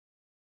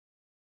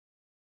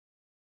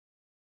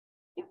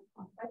 Yeah.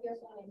 I guess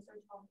when I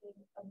start talking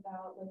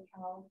about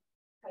how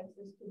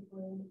Texas could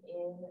bring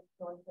in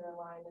North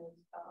Carolina's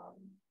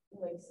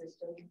link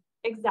system.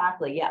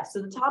 Exactly, yeah.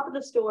 So the top of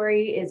the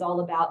story is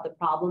all about the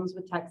problems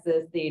with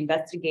Texas, the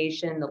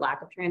investigation, the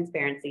lack of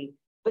transparency.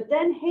 But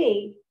then,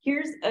 hey,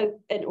 here's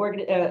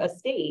a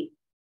state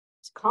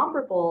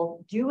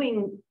comparable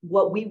doing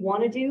what we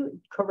want to do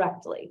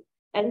correctly.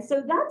 And so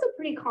that's a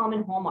pretty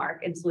common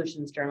hallmark in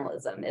solutions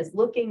journalism, is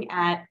looking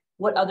at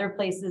what other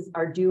places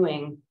are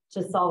doing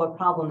to solve a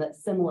problem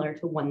that's similar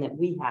to one that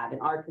we have in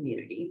our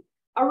community.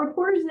 Are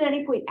reporters at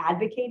any point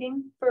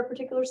advocating for a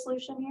particular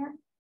solution here?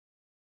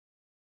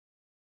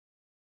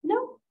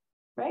 No,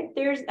 right?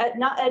 There's at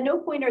no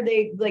point are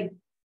they like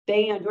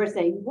banging on the door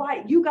saying,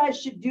 why you guys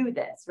should do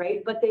this,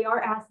 right? But they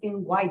are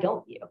asking, why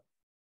don't you?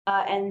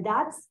 And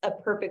that's a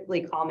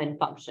perfectly common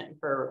function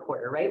for a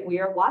reporter, right? We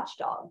are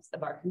watchdogs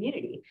of our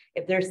community.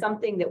 If there's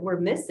something that we're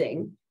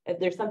missing, If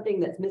there's something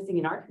that's missing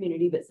in our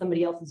community, but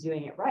somebody else is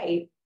doing it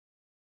right,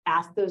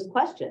 ask those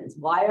questions.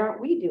 Why aren't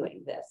we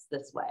doing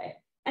this way?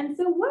 And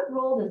so what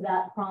role does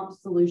that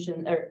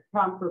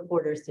prompt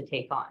reporters to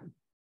take on?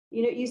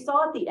 You know, you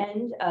saw at the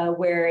end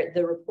where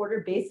the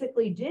reporter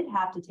basically did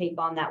have to take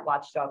on that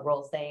watchdog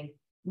role, saying,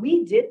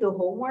 we did the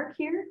homework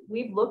here.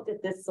 We've looked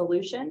at this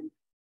solution.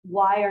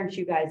 Why aren't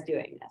you guys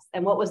doing this?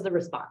 And what was the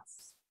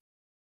response?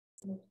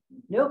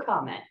 No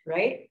comment,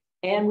 right?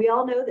 And we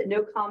all know that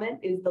no comment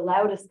is the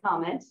loudest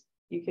comment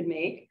you could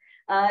make.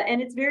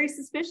 And it's very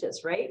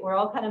suspicious, right? We're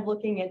all kind of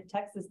looking at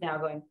Texas now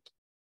going,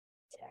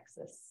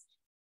 Texas,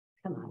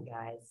 come on,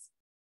 guys,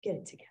 get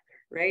it together,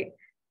 right?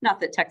 Not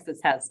that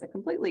Texas has a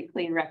completely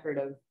clean record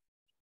of,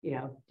 you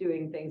know,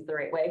 doing things the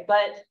right way,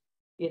 but,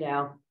 you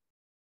know,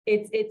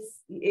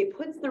 it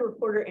puts the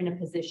reporter in a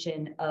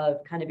position of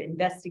kind of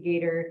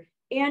investigator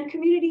and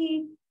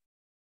community,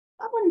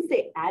 I wouldn't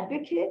say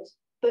advocate,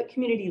 but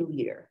community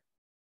leader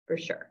for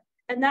sure.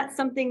 And that's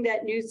something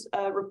that news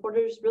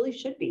reporters really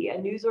should be. A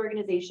news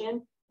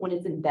organization, when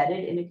it's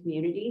embedded in a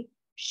community,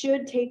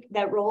 should take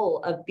that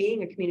role of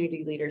being a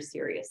community leader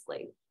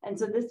seriously. And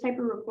so this type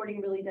of reporting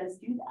really does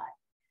do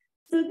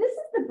that. So this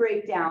is the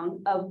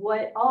breakdown of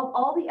what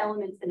all the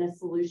elements in a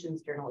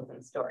solutions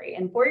journalism story.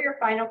 And for your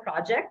final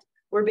project,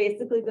 we're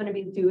basically going to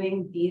be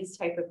doing these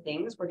type of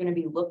things. We're going to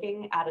be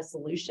looking at a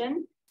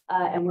solution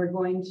and we're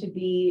going to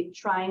be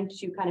trying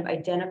to kind of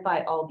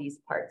identify all these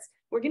parts.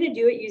 We're going to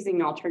do it using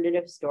an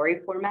alternative story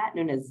format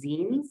known as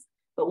zines,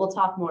 but we'll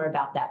talk more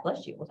about that.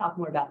 Bless you. We'll talk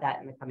more about that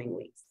in the coming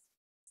weeks.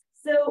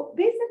 So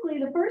basically,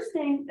 the first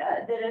thing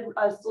that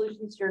a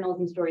solutions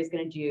journalism story is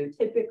going to do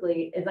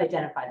typically is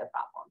identify the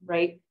problem,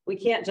 right? We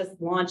can't just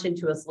launch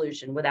into a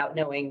solution without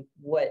knowing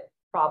what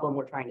problem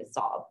we're trying to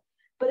solve.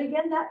 But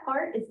again, that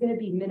part is going to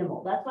be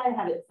minimal. That's why I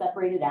have it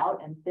separated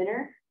out and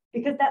thinner,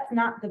 because that's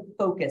not the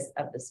focus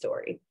of the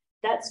story.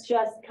 That's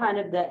just kind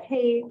of the,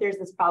 hey, there's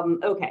this problem.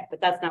 Okay, but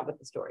that's not what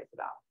the story is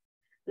about.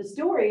 The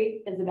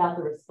story is about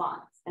the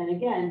response. And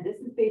again, this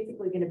is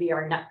basically going to be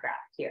our nut graph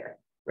here,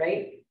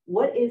 right?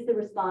 What is the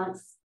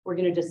response? We're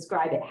going to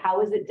describe it.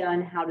 How is it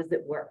done? How does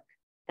it work?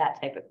 That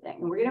type of thing.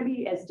 And we're going to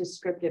be as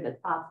descriptive as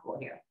possible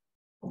here.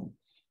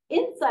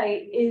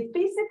 Insight is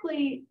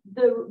basically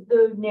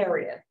the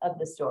narrative of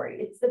the story.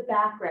 It's the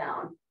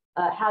background.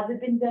 Has it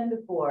been done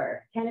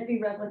before? Can it be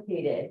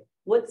replicated?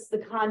 What's the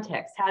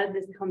context? How did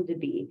this come to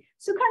be?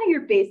 So kind of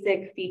your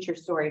basic feature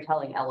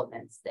storytelling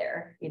elements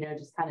there, you know,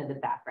 just kind of the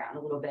background,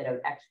 a little bit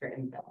of extra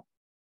info.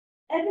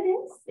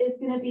 Evidence is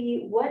going to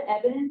be what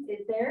evidence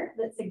is there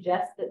that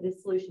suggests that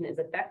this solution is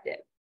effective.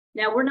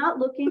 Now, we're not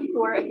looking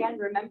for, again,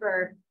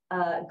 remember,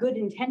 good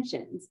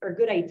intentions or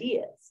good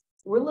ideas.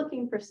 We're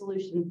looking for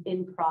solutions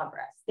in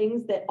progress,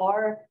 things that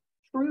are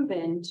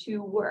proven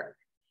to work.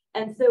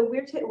 And so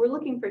we're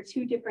looking for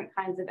two different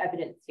kinds of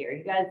evidence here.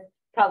 You guys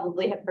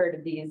probably have heard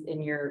of these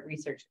in your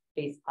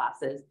research-based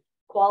classes,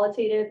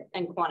 qualitative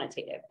and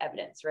quantitative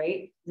evidence,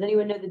 right? Does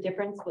anyone know the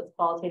difference? What's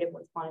qualitative,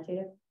 what's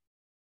quantitative?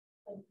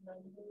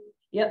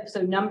 Yep,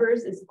 so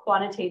numbers is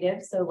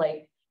quantitative, so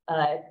like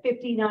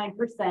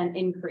 59%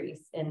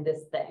 increase in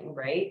this thing,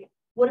 right?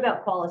 What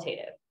about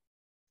qualitative?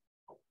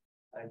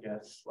 I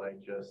guess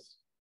like just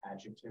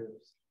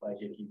adjectives, like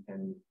if you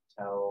can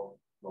tell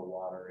the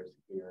water is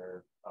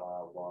clear,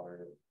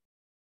 water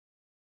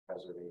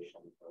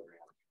preservation program.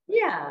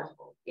 Yeah,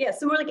 yeah,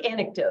 so we're like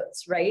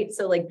anecdotes, right?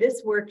 So like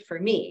this worked for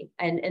me.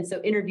 And so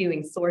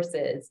interviewing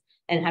sources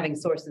and having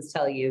sources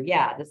tell you,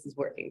 yeah, this is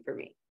working for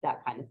me,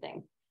 that kind of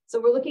thing. So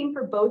we're looking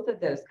for both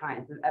of those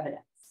kinds of evidence.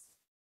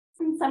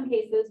 In some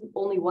cases,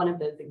 only one of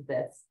those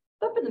exists,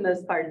 but for the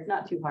most part, it's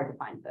not too hard to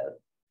find both.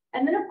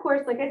 And then of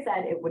course, like I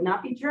said, it would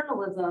not be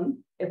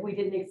journalism if we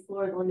didn't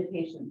explore the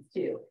limitations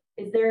too.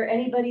 Is there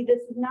anybody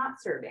this is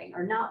not serving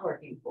or not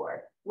working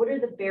for? What are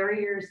the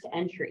barriers to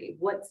entry?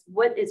 What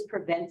is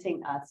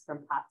preventing us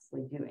from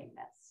possibly doing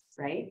this,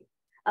 right?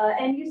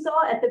 And you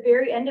saw at the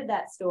very end of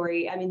that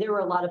story, I mean, there were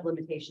a lot of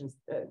limitations.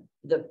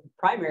 The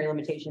primary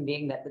limitation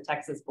being that the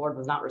Texas board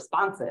was not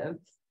responsive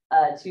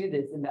to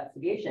this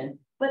investigation.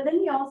 But then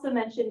he also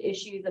mentioned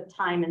issues of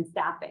time and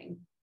staffing.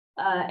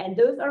 And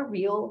those are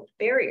real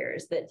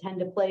barriers that tend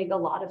to plague a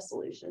lot of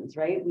solutions,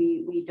 right?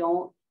 We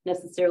don't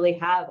necessarily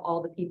have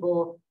all the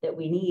people that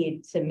we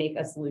need to make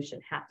a solution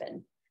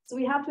happen. So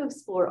we have to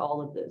explore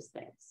all of those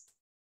things.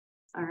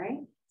 All right.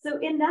 So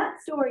in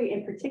that story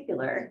in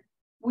particular,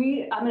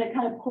 I'm going to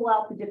kind of pull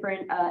out the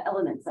different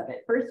elements of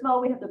it. First of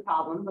all, we have the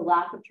problem, the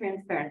lack of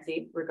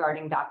transparency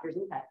regarding doctors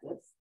in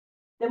Texas.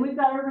 Then we've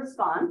got our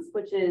response,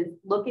 which is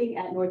looking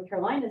at North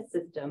Carolina's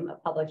system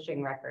of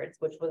publishing records,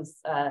 which was,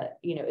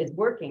 is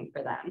working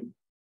for them.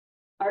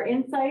 Our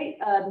insight,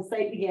 the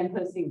site began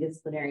posting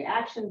disciplinary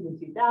actions in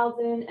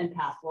 2000 and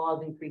passed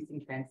laws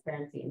increasing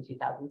transparency in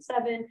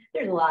 2007.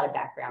 There's a lot of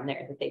background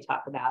there that they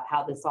talk about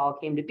how this all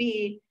came to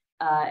be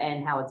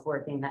and how it's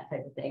working, that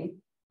type of thing.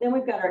 Then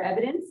we've got our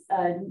evidence.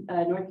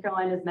 North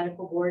Carolina's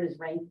medical board is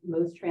ranked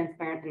most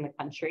transparent in the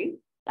country.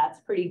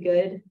 That's pretty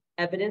good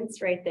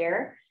evidence right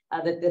there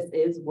that this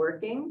is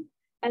working.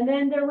 And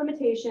then their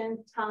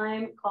limitations,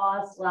 time,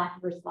 cost, lack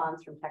of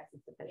response from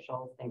Texas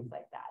officials, things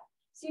like that.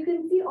 So you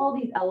can see all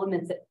these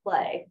elements at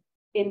play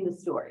in the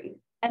story.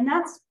 And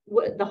that's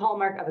what the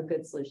hallmark of a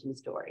good solution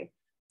story.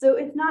 So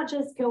it's not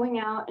just going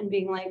out and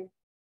being like,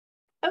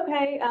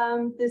 okay,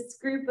 this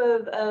group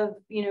of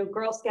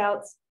Girl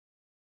Scouts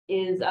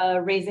is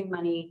raising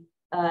money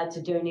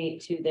to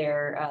donate to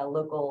their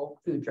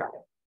local food drive.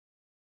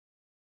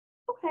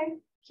 Okay,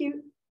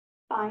 cute,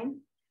 fine.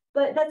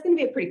 But that's going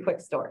to be a pretty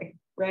quick story,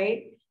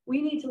 right?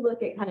 We need to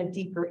look at kind of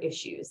deeper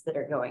issues that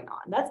are going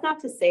on. That's not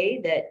to say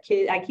that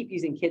kids, I keep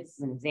using kids as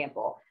an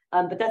example,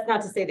 but that's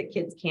not to say that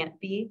kids can't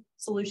be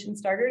solution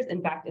starters.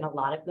 In fact, in a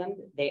lot of them,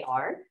 they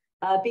are,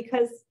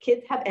 because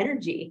kids have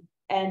energy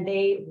and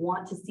they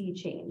want to see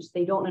change.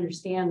 They don't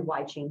understand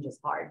why change is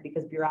hard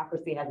because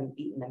bureaucracy hasn't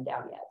beaten them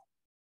down yet.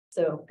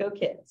 So go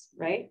kids,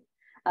 right?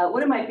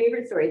 One of my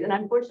favorite stories, and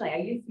unfortunately I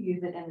used to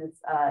use it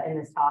in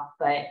this talk,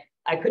 but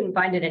I couldn't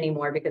find it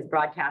anymore because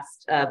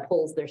Broadcast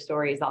pulls their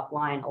stories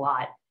offline a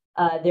lot.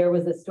 There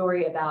was a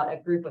story about a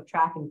group of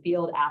track and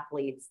field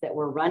athletes that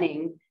were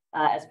running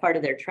as part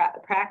of their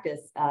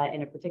practice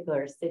in a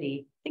particular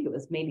city. I think it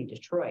was maybe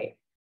Detroit.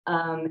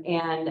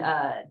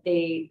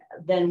 They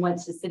then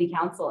went to city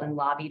council and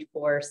lobbied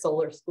for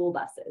solar school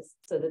buses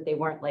so that they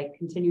weren't like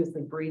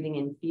continuously breathing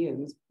in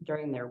fumes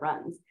during their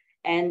runs.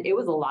 And it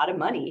was a lot of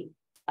money,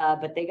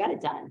 but they got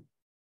it done.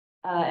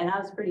 And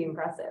that was pretty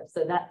impressive.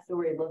 So that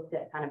story looked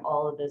at kind of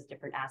all of those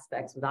different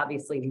aspects, with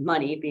obviously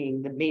money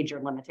being the major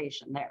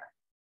limitation there.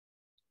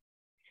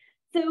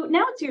 So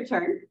now it's your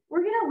turn.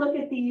 We're going to look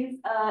at these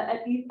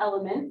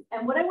elements.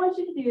 And what I want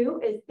you to do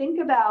is think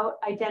about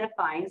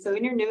identifying. So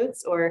in your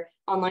notes or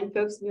online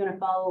folks, if you want to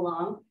follow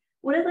along,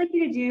 what I'd like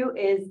you to do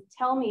is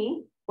tell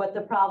me what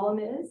the problem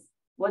is,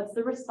 what's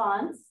the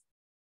response,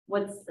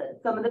 what's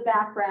some of the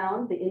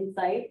background, the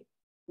insight,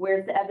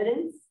 where's the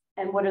evidence,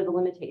 and what are the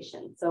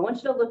limitations. So I want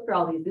you to look for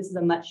all these. This is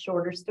a much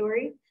shorter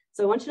story.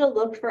 So I want you to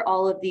look for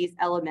all of these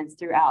elements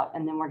throughout,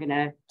 and then we're going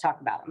to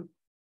talk about them.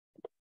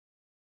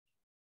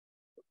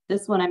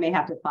 This one I may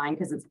have to find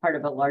because it's part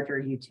of a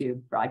larger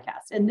YouTube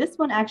broadcast. And this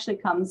one actually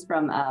comes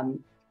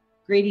from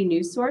Grady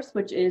News Source,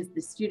 which is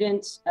the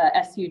student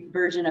SU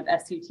version of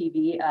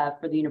SUTV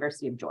for the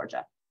University of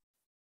Georgia.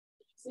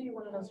 So you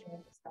want to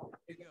know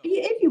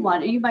If you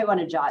want, you might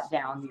want to jot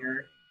down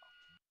your,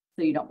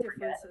 so you don't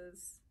forget.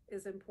 Differences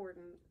is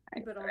important.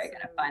 Right, but sorry, also,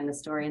 I gotta find the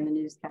story in the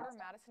newscast.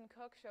 Madison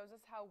Cook shows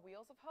us how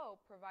Wheels of Hope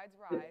provides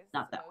rides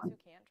Not to that those one. who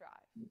can't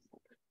drive.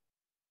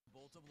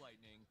 Bolt of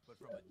lightning, but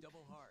from a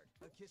double heart,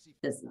 a kissy.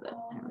 This is it.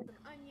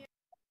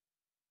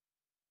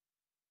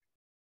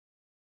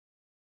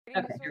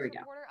 Okay, here we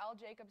go. Reporter Al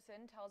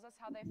Jacobson tells us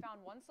how they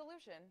found one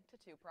solution to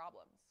two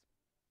problems.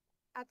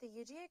 At the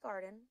UGA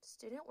Garden,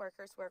 student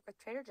workers work with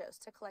Trader Joe's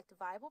to collect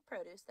viable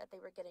produce that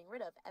they were getting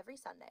rid of every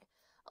Sunday,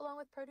 along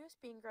with produce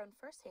being grown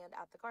firsthand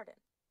at the garden.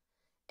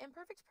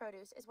 Imperfect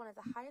produce is one of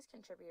the highest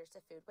contributors to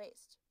food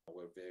waste.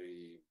 We're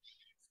very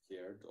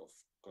scared of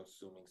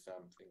consuming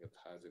something that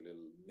has a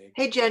little nick.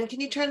 Hey, Jen, can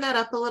you turn that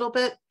up a little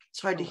bit? It's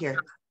hard to hear.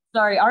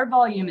 Sorry, our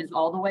volume is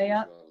all the way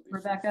up,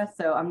 Rebecca,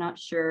 so I'm not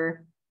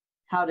sure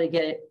how to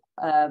get it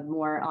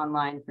more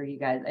online for you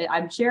guys.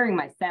 I'm sharing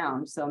my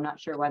sound, so I'm not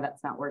sure why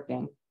that's not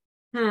working.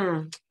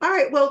 All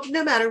right, well,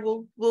 no matter,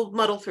 we'll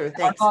muddle through.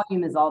 Thanks. Our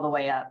volume is all the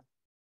way up.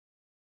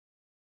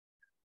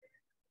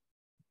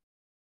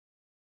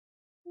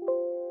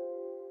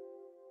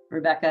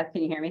 Rebecca,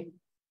 can you hear me?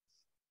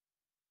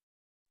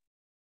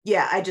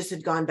 Yeah, I just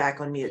had gone back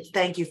on mute.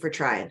 Thank you for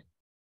trying.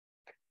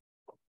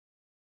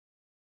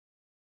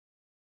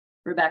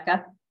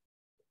 Rebecca?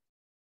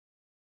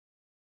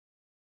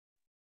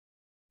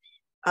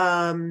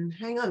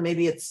 Hang on,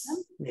 maybe it's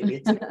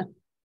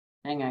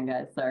Hang on,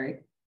 guys,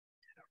 sorry.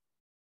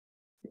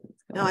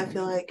 No, I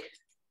feel like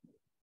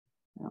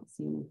I don't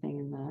see anything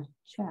in the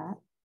chat.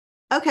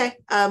 Okay.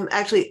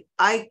 Actually,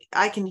 I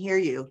can hear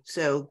you,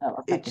 so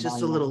it's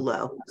just a little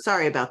low.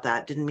 Sorry about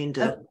that. Didn't mean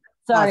to.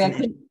 Sorry,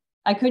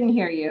 I couldn't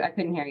hear you. I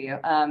couldn't hear you.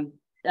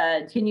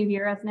 Can you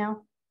hear us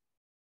now?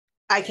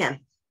 I can.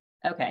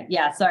 Okay.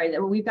 Yeah. Sorry.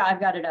 I've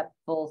got it up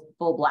full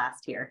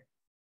blast here.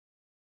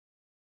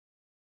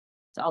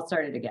 So I'll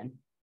start it again.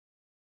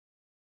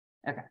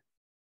 Okay.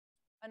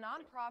 A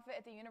nonprofit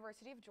at the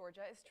University of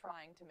Georgia is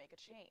trying to make a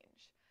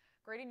change.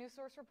 Grady News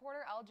Source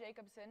reporter Al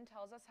Jacobson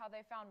tells us how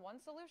they found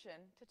one solution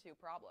to two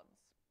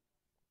problems.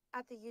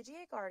 At the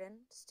UGA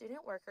Garden,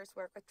 student workers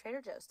work with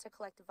Trader Joe's to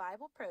collect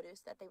viable produce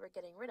that they were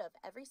getting rid of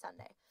every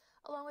Sunday,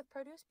 along with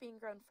produce being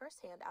grown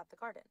firsthand at the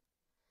garden.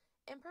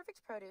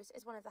 Imperfect produce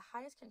is one of the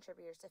highest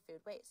contributors to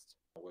food waste.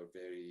 We're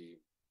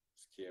very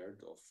scared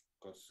of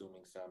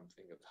consuming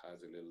something that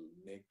has a little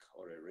nick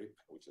or a rip.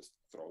 We just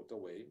throw it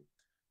away.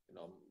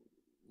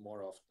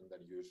 More often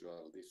than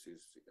usual, this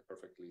is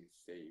perfectly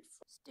safe.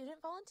 Student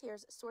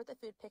volunteers sort the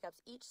food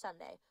pickups each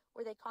Sunday,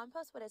 where they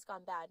compost what has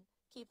gone bad,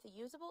 keep the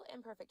usable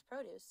imperfect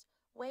produce,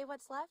 weigh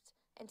what's left,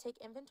 and take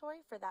inventory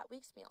for that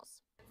week's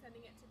meals.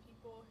 Sending it to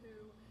people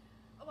who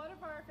A lot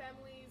of our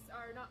families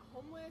are not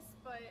homeless,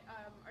 but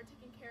are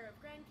taking care of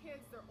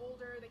grandkids. They're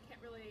older, they can't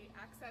really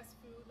access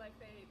food like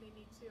they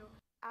need to.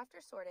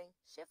 After sorting,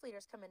 shift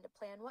leaders come in to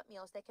plan what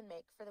meals they can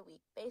make for the week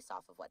based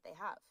off of what they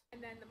have.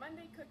 And then the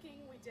Monday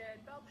cooking, we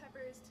did bell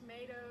peppers,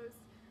 tomatoes.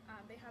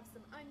 They have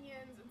some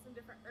onions and some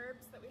different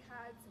herbs that we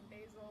had, some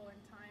basil and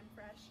thyme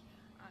fresh.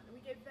 And we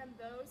gave them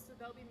those, so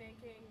they'll be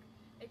making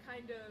a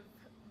kind of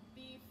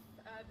beef.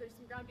 There's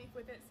some ground beef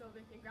with it, so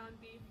they're making ground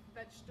beef,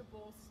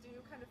 vegetable stew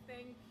kind of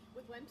thing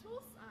with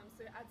lentils.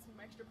 So add some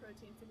extra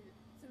protein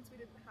since we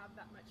didn't have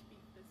that much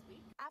beef this week.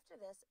 After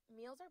this,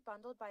 meals are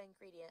bundled by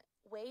ingredient,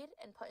 weighed,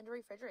 and put into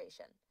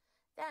refrigeration.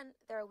 Then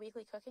there are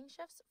weekly cooking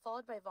shifts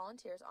followed by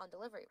volunteers on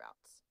delivery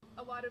routes.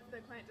 A lot of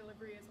the client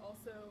delivery is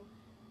also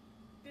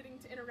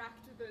getting to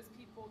interact with those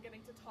people,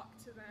 getting to talk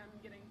to them,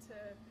 getting to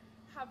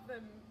have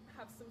them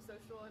have some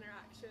social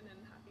interaction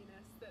and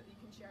happiness that you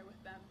can share with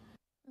them.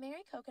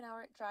 Mary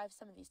Kokenauer drives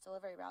some of these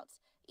delivery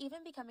routes,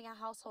 even becoming a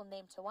household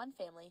name to one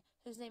family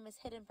whose name is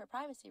hidden for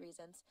privacy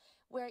reasons,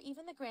 where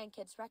even the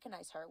grandkids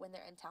recognize her when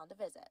they're in town to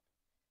visit.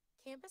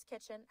 Campus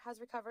Kitchen has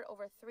recovered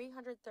over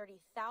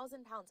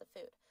 330,000 pounds of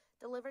food,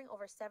 delivering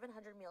over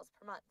 700 meals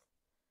per month.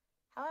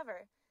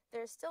 However,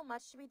 there is still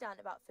much to be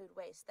done about food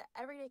waste that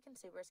everyday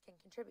consumers can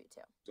contribute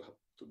to.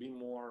 To be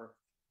more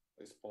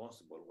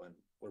responsible when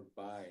we're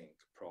buying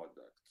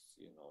products,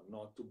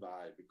 not to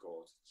buy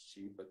because it's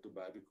cheap, but to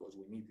buy because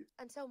we need it.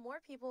 Until more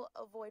people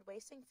avoid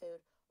wasting food,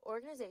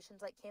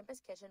 organizations like Campus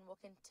Kitchen will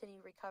continue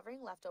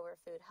recovering leftover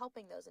food,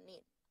 helping those in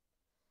need.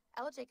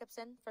 Ella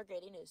Jacobson for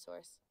Grady News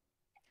Source.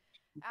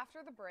 After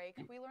the break,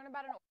 we learn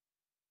about an...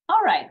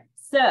 All right,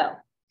 so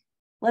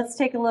let's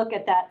take a look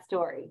at that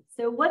story.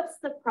 So what's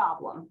the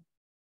problem?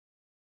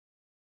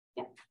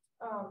 Yeah.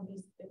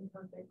 These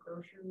imperfect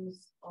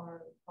groceries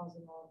are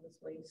causing all of this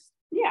waste.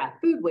 Yeah,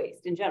 food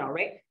waste in general,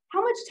 right?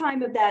 How much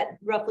time of that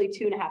roughly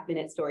 2.5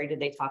 minute story did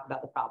they talk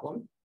about the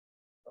problem?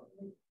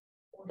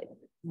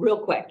 Real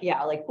quick,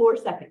 yeah, like 4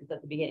 seconds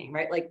at the beginning,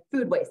 right? Like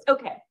food waste.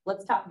 Okay,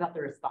 let's talk about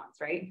the response,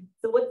 right?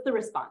 So what's the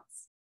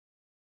response?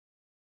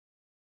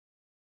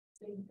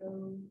 They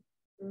go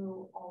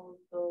through all of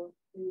the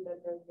food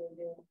that they're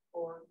getting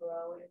or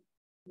grow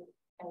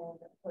and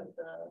put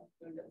the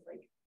food that's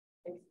like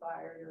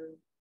expired or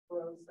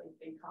gross, like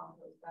they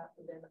compost that,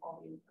 but then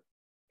all the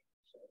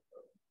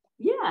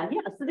Yeah.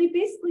 So they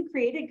basically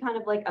created kind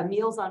of like a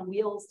Meals on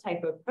Wheels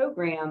type of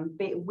program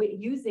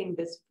using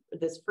this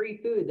free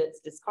food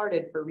that's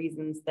discarded for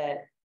reasons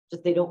that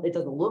just it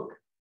doesn't look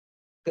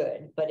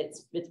good, but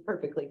it's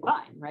perfectly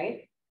fine,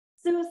 right?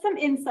 So some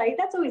insight,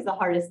 that's always the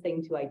hardest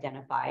thing to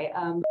identify.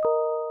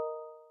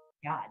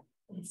 God,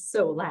 it's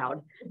so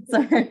loud.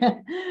 Sorry.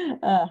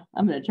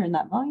 I'm going to turn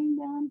that volume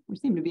down. We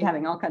seem to be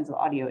having all kinds of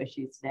audio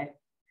issues today.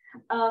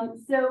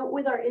 So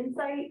with our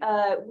insight,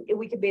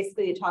 we could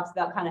basically, it talks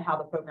about kind of how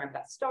the program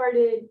got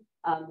started,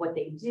 what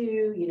they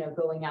do,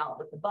 going out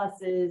with the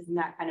buses and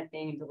that kind of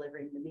thing and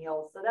delivering the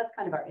meals. So that's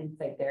kind of our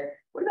insight there.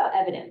 What about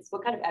evidence?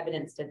 What kind of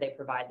evidence did they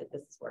provide that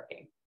this is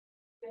working?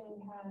 They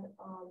had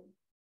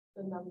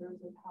the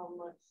numbers of how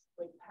much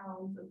like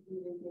pounds of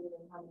food they given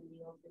and how many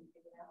meals they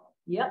given out.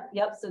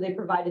 Yep. So they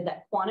provided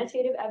that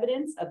quantitative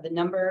evidence of the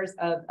numbers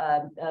of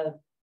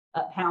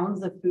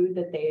pounds of food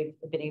that they've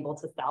been able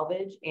to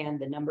salvage and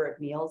the number of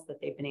meals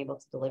that they've been able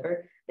to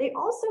deliver. They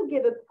also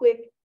give a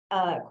quick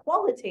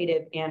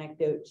qualitative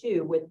anecdote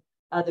too with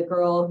the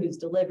girl who's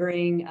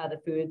delivering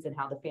the foods and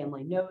how the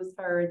family knows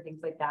her and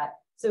things like that.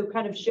 So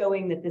kind of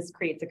showing that this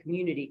creates a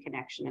community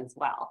connection as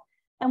well.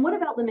 And what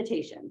about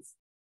limitations?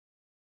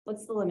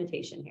 What's the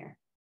limitation here?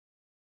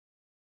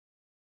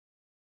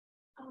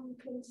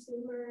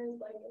 Consumers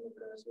like in the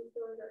grocery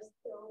stores are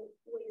still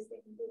wasting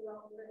food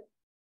longer.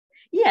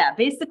 Yeah,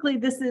 basically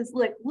this is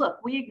like, look,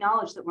 we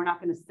acknowledge that we're not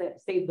going to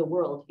save the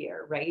world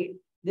here, right?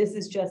 This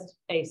is just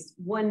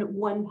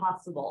one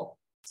possible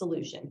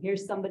solution.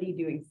 Here's somebody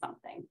doing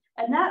something.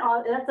 And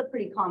that's a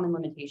pretty common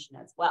limitation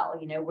as well.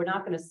 We're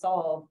not going to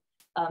solve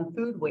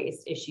food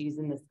waste issues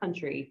in this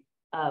country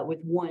with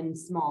one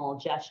small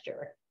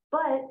gesture.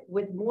 But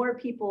with more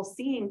people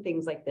seeing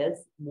things like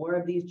this, more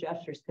of these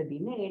gestures could be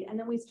made, and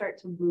then we start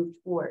to move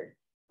toward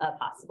a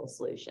possible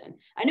solution.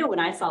 I know when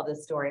I saw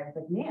this story, I was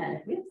like, man,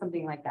 if we had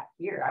something like that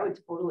here, I would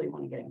totally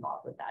want to get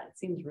involved with that. It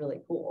seems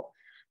really cool.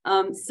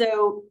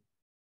 So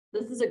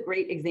this is a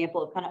great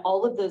example of kind of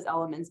all of those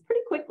elements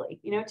pretty quickly,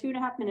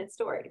 2.5 minute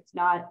story. It's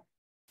not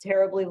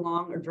terribly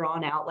long or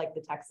drawn out like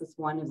the Texas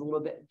one is a little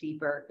bit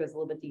deeper, goes a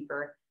little bit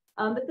deeper.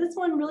 But this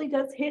one really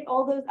does hit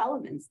all those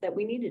elements that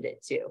we needed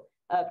it to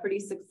pretty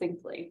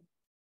succinctly.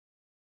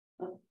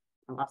 Oh,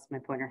 I lost my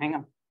pointer, hang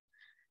on.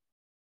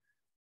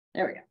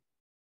 There we go.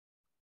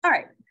 All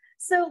right,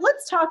 so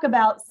let's talk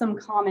about some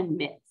common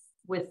myths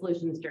with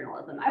solutions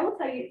journalism. I will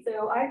tell you,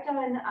 so I've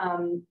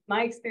done,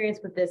 my experience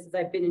with this is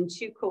I've been in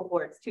 2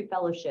 cohorts, 2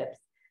 fellowships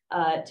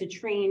to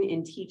train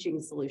in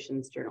teaching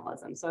solutions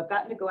journalism. So I've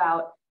gotten to go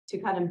out to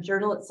kind of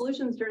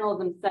Solutions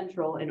Journalism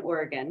Central in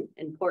Oregon,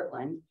 in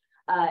Portland,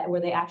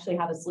 where they actually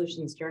have a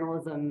solutions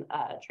journalism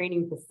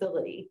training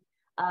facility.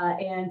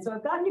 And so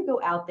I've gotten to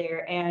go out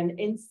there, and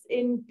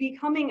in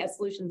becoming a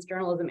solutions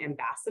journalism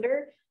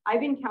ambassador,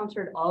 I've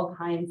encountered all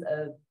kinds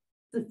of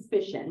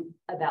suspicion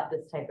about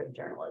this type of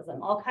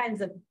journalism, all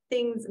kinds of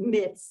things,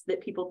 myths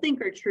that people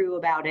think are true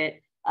about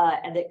it,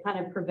 and that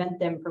kind of prevent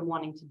them from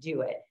wanting to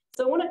do it.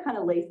 So I want to kind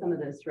of lay some of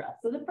those to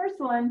rest. So the first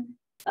one,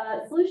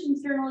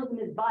 solutions journalism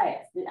is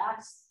biased. It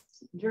asks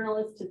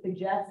journalists to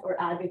suggest or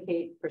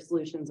advocate for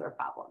solutions or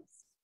problems.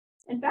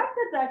 In fact,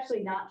 that's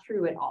actually not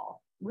true at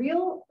all.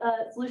 Real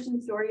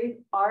solution stories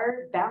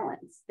are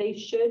balanced. They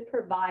should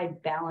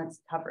provide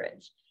balanced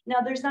coverage. Now,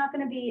 there's not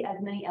going to be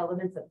as many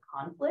elements of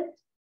conflict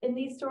in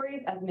these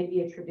stories as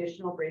maybe a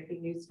traditional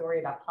breaking news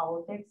story about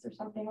politics or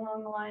something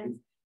along the lines,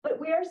 but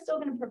we are still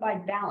going to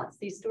provide balance.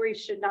 These stories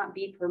should not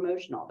be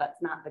promotional.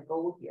 That's not the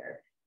goal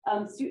here.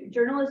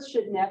 Journalists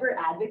should never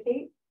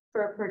advocate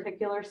for a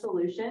particular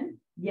solution.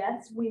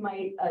 Yes, we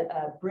might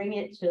bring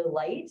it to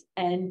light,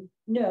 and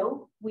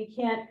no, we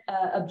can't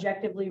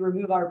objectively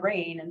remove our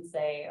brain and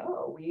say,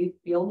 oh, we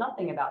feel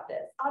nothing about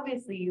this.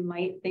 Obviously, you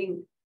might think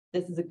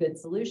this is a good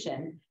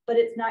solution, but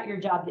it's not your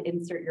job to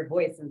insert your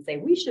voice and say,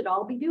 we should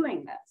all be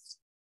doing this,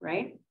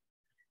 right?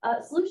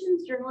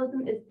 Solutions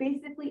journalism is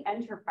basically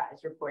enterprise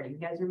reporting. You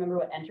guys remember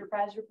what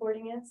enterprise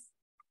reporting is?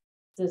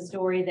 It's a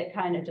story that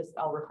kind of just,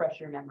 I'll refresh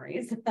your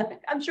memories.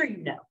 I'm sure you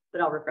know,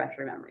 but I'll refresh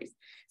your memories.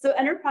 So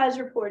enterprise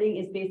reporting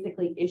is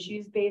basically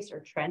issues-based or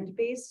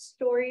trend-based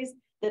stories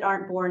that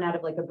aren't born out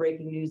of like a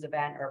breaking news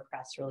event or a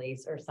press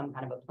release or some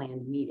kind of a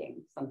planned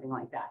meeting, something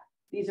like that.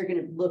 These are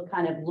going to look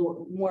kind of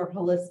more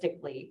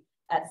holistically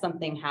at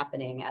something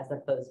happening as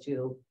opposed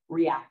to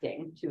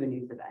reacting to a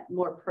news event,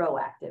 more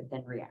proactive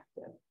than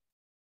reactive.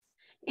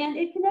 And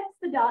it connects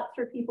the dots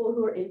for people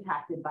who are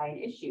impacted by an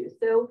issue.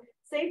 So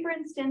say, for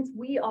instance,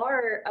 we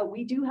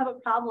do have a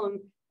problem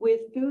with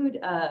food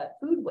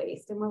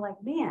waste. And we're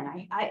like,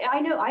 man,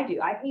 I know I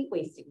do. I hate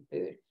wasting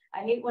food. I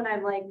hate when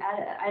I'm like,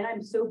 and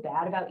I'm so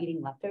bad about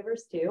eating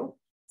leftovers too.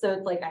 So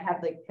it's like, I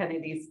have like kind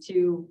of these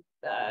two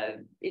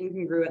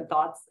incongruent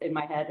thoughts in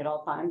my head at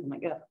all times. I'm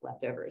like, oh,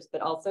 leftovers,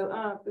 but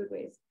also food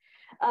waste.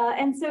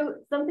 And so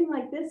something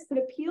like this could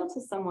appeal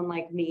to someone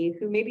like me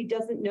who maybe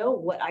doesn't know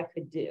what I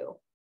could do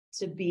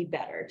to be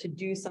better, to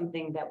do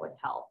something that would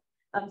help.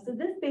 So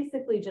this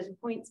basically just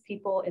points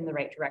people in the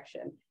right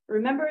direction.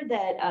 Remember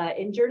that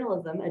in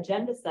journalism,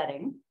 agenda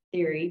setting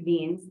theory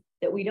means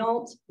that we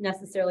don't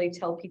necessarily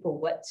tell people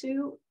what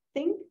to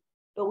think,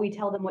 but we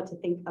tell them what to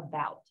think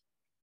about.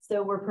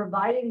 So we're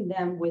providing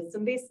them with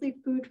some basically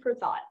food for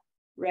thought,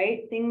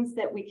 right? Things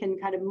that we can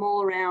kind of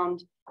mull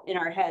around in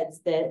our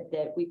heads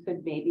that we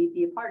could maybe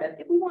be a part of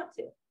if we want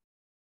to.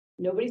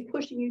 Nobody's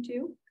pushing you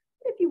to,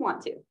 but if you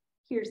want to,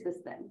 here's this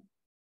thing.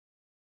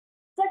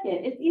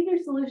 Second, it's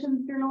either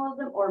solutions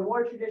journalism or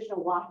more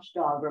traditional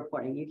watchdog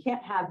reporting. You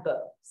can't have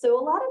both. So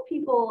a lot of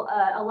people,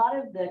 a lot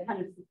of the kind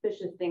of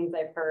suspicious things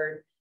I've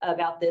heard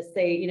about this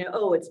say, you know,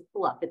 oh, it's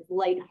fluff, it's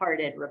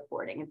lighthearted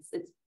reporting.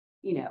 It's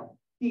you know,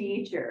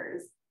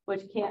 features,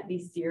 which can't be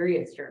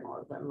serious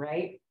journalism,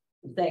 right?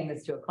 I'm saying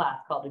this to a class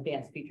called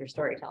Advanced Feature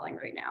Storytelling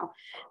right now.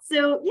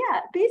 So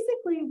yeah,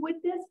 basically with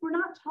this, we're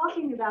not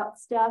talking about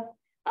stuff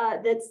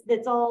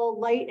that's all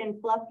light and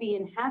fluffy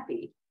and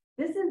happy.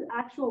 This is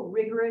actual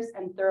rigorous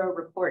and thorough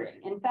reporting.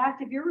 In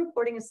fact, if you're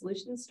reporting a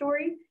solution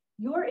story,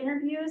 your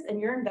interviews and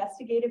your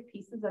investigative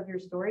pieces of your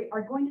story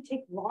are going to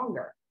take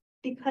longer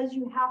because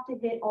you have to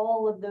hit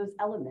all of those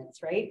elements,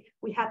 right?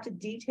 We have to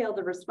detail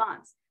the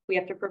response. We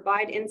have to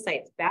provide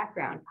insights,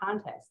 background,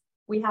 context.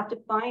 We have to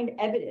find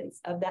evidence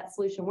of that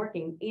solution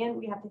working, and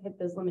we have to hit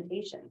those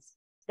limitations.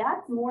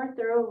 That's more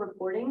thorough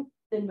reporting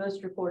than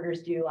most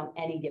reporters do on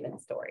any given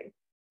story.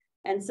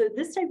 And so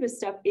this type of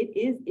stuff, it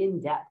is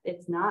in depth.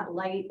 It's not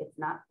light, it's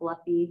not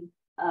fluffy.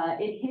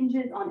 It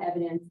hinges on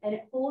evidence, and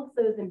it holds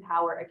those in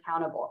power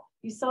accountable.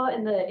 You saw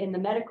in the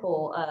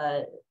medical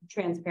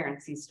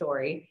transparency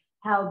story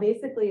how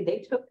basically they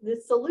took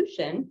this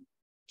solution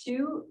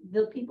to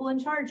the people in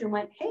charge and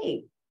went,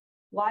 hey,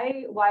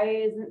 why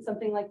isn't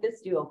something like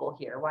this doable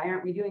here? Why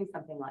aren't we doing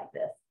something like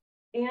this?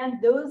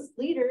 And those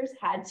leaders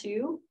had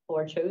to,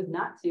 or chose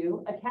not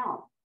to,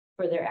 account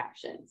for their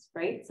actions,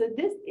 right? So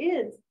this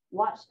is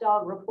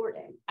watchdog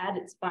reporting at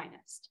its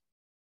finest.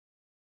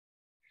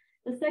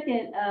 The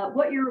second,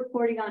 what you're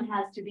reporting on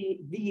has to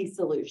be the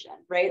solution,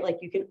 right? Like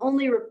you can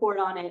only report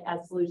on it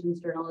as solutions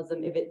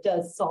journalism if it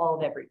does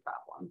solve every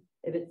problem,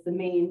 if it's the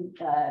main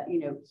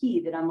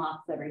key that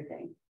unlocks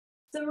everything.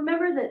 So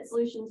remember that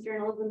solutions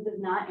journalism does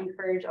not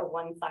encourage a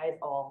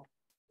one-size-all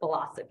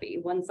philosophy,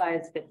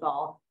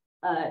 one-size-fits-all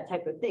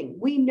type of thing.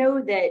 We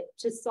know that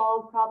to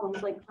solve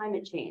problems like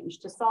climate change,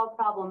 to solve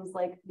problems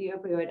like the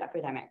opioid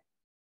epidemic,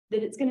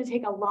 that it's going to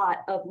take a lot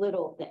of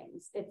little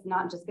things. It's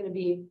not just going to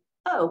be,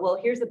 oh, well,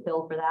 here's a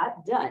pill for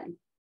that, done.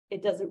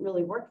 It doesn't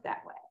really work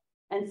that way.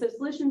 And so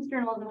solutions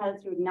journalism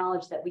has to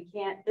acknowledge that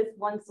this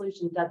one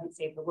solution doesn't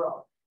save the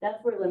world.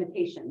 That's where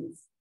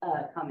limitations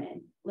come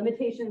in.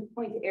 Limitations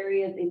point to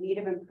areas in need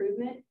of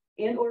improvement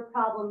and or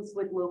problems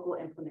with local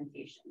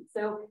implementation.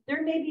 So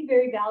there may be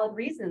very valid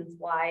reasons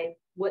why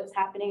what's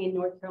happening in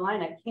North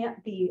Carolina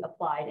can't be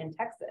applied in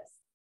Texas.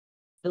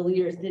 The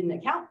leaders didn't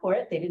account for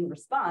it. They didn't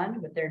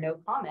respond with their no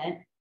comment.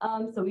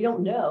 So we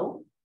don't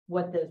know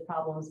what those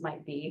problems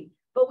might be,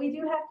 but we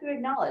do have to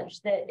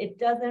acknowledge that it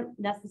doesn't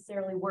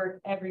necessarily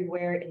work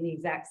everywhere in the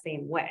exact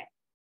same way.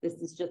 This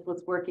is just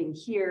what's working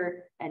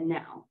here and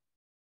now.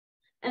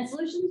 And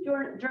solutions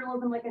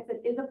journalism, like I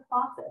said, is a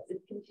process.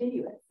 It's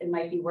continuous. It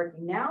might be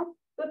working now,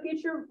 but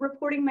future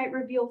reporting might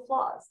reveal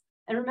flaws.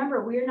 And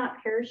remember, we are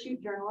not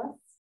parachute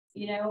journalists,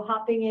 you know,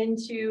 hopping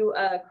into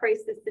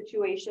crisis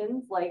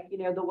situations like, you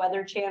know, the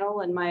Weather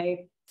Channel in my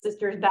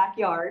sister's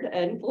backyard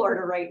in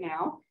Florida right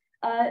now.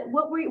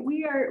 What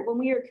we are, when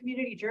we are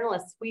community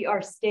journalists, we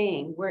are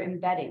staying, we're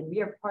embedding,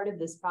 we are part of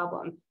this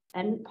problem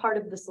and part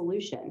of the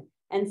solution.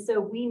 And so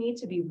we need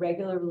to be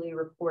regularly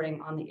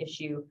reporting on the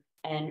issue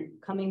and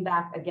coming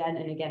back again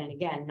and again and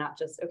again, not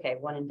just, okay,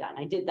 one and done.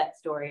 I did that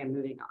story, I'm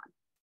moving on.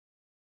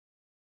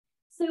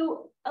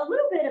 So a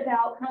little bit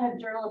about kind of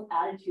journalist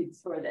attitudes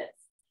for this.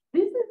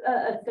 This is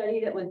a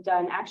study that was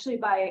done actually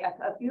by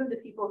a few of the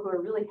people who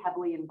are really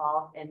heavily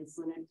involved in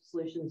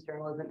solutions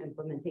journalism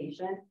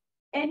implementation.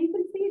 And you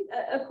can see,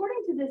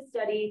 according to this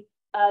study,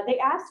 they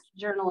asked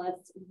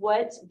journalists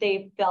what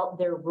they felt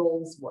their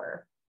roles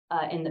were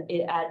at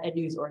a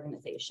news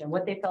organization,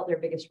 what they felt their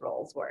biggest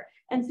roles were.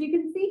 And so you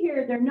can see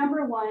here, their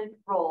number one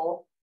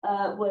role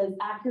was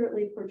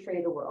accurately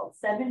portray the world.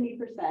 70%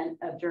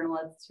 of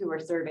journalists who were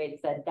surveyed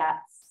said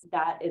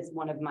that is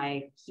one of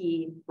my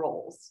key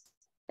roles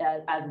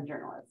as a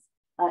journalist.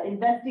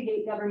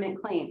 Investigate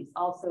government claims,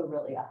 also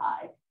really a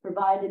high.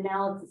 Provide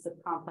analysis of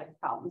complex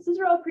problems. These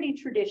are all pretty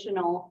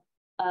traditional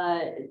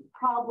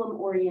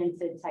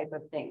problem-oriented type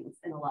of things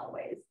in a lot of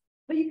ways.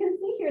 But you can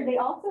see here, they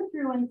also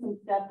threw in some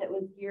stuff that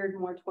was geared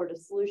more toward a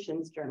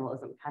solutions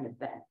journalism kind of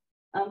bent.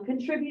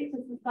 Contribute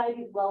to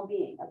society's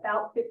well-being.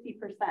 About 50%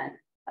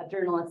 of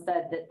journalists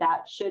said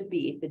that should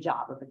be the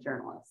job of a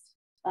journalist.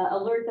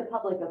 Alert the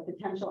public of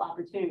potential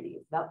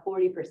opportunities. About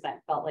 40%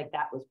 felt like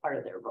that was part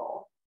of their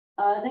role.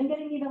 Then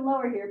getting even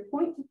lower here,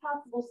 point to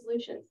possible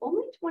solutions.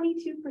 Only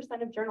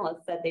 22% of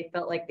journalists said they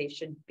felt like they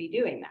should be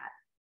doing that.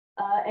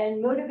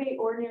 And motivate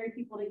ordinary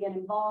people to get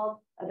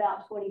involved.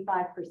 About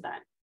 25%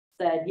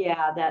 said,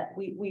 yeah, that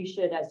we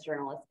should as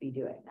journalists be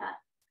doing that.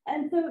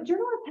 And so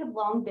journalists have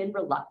long been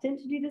reluctant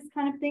to do this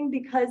kind of thing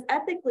because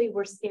ethically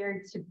we're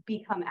scared to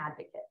become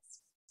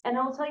advocates. And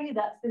I'll tell you,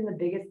 that's been the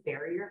biggest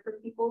barrier for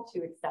people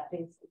to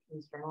accepting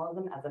solutions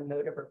journalism as a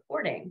mode of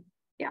reporting.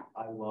 Yeah.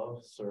 I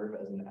love serve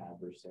as an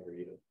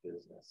adversary of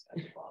business at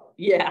the bottom.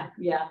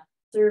 Yeah.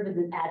 Serve as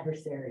an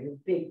adversary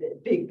of big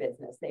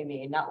business. They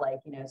mean not like,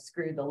 you know,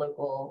 screw the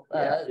local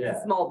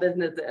small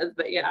businesses,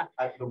 but yeah.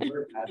 The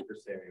word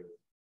adversary.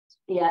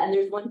 Yeah, and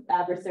there's one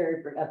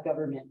adversary of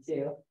government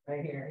too,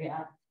 right here.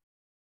 Yeah.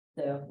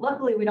 So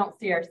luckily we don't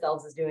see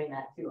ourselves as doing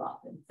that too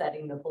often,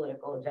 setting the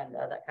political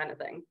agenda, that kind of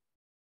thing.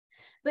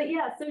 But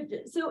yeah,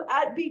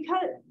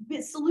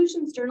 because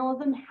solutions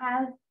journalism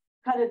has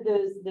kind of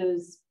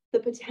the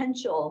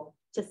potential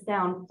to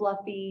sound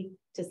fluffy,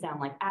 to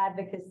sound like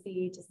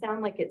advocacy, to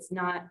sound like it's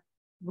not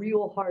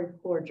real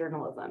hardcore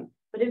journalism.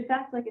 But in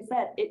fact, like I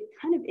said, it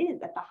kind of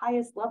is at the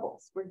highest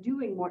levels. We're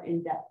doing more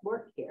in-depth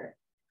work here.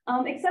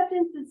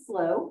 Acceptance is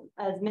slow,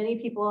 as many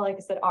people, like I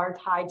said, are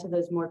tied to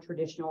those more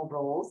traditional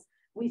roles.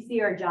 We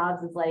see our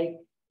jobs as like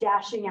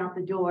dashing out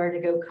the door to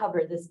go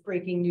cover this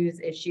breaking news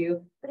issue.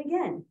 But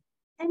again,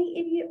 any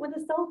idiot with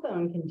a cell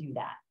phone can do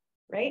that,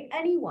 right?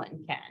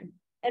 Anyone can,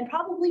 and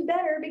probably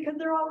better because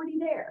they're already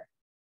there.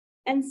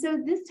 And so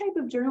this type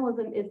of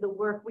journalism is the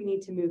work we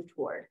need to move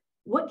toward.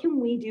 What can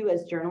we do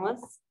as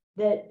journalists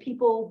that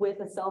people with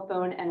a cell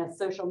phone and a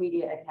social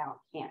media account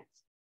can't?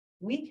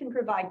 We can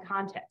provide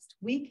context.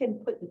 We can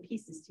put the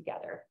pieces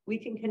together. We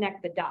can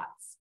connect the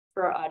dots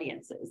for our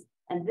audiences.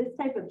 And this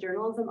type of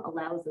journalism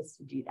allows us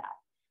to do that.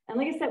 And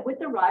like I said, with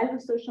the rise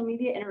of social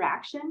media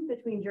interaction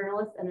between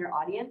journalists and their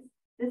audience,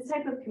 this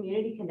type of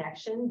community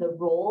connection, the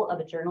role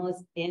of a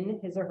journalist in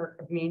his or her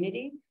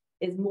community,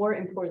 is more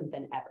important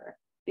than ever.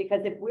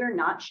 Because if we're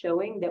not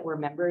showing that we're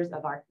members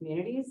of our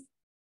communities,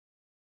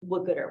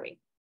 what good are we?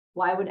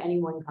 Why would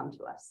anyone come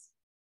to us,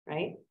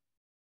 right?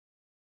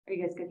 Are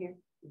you guys good here?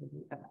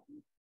 Okay.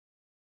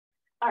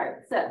 All right,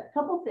 so a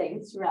couple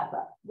things to wrap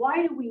up.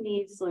 Why do we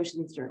need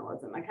solutions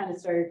journalism? I kind of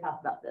started to talk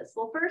about this.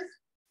 Well, first,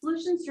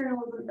 solutions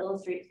journalism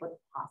illustrates what's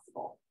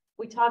possible.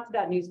 We talked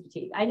about news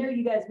fatigue. I know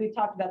you guys, we've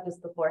talked about this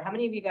before. How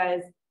many of you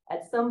guys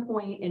at some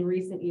point in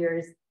recent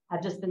years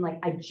have just been like,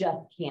 I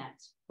just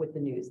can't with the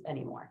news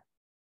anymore?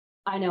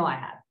 I know I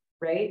have,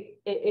 right?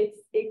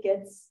 It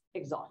gets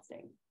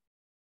exhausting.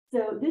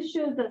 So this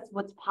shows us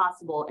what's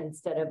possible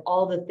instead of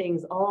all the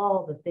things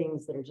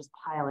that are just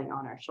piling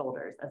on our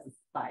shoulders as a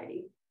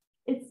society.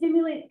 It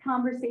stimulates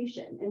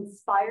conversation,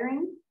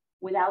 inspiring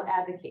without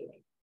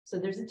advocating. So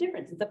there's a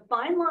difference. It's a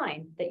fine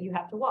line that you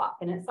have to walk.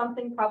 And it's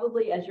something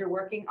probably as you're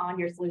working on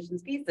your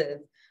solutions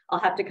pieces, I'll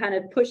have to kind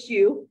of push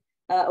you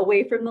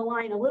away from the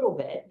line a little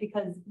bit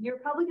because you're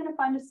probably going to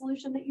find a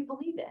solution that you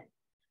believe in.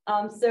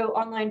 So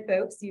online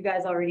folks, you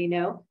guys already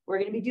know, we're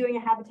going to be doing a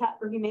Habitat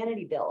for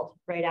Humanity build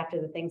right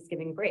after the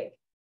Thanksgiving break.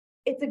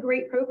 it's a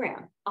great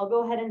program. I'll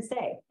go ahead and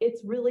say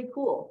it's really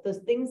cool. Those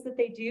things that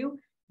they do,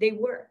 they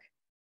work.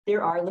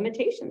 There are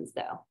limitations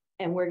though,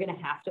 and we're going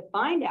to have to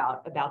find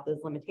out about those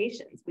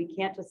limitations. We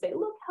can't just say,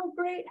 look how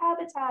great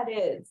habitat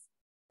is.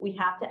 We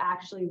have to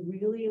actually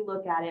really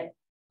look at it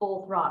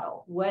full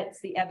throttle. What's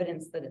the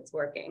evidence that it's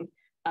working?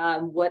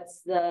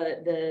 What's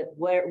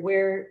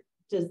where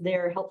does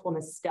their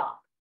helpfulness stop?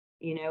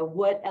 You know,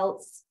 what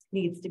else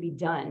needs to be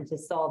done to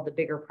solve the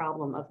bigger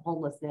problem of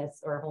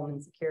homelessness or home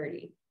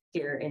insecurity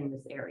here in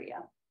this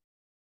area?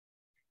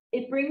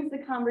 It brings the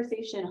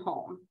conversation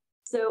home.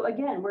 So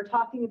again, we're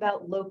talking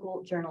about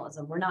local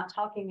journalism. We're not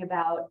talking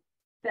about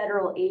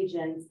federal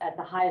agents at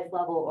the highest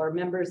level or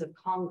members of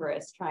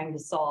Congress trying to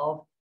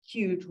solve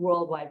huge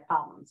worldwide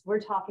problems. We're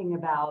talking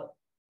about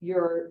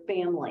your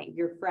family,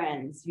 your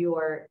friends,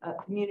 your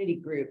community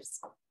groups.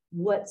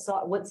 What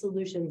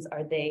solutions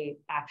are they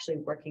actually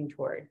working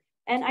toward?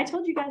 And I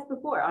told you guys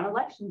before, on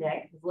election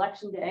day,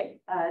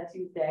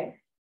 Tuesday,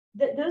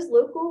 that those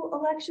local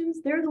elections,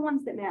 they're the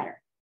ones that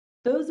matter.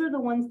 Those are the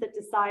ones that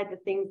decide the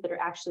things that are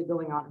actually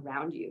going on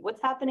around you.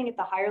 What's happening at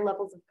the higher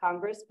levels of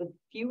Congress, with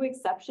few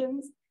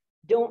exceptions,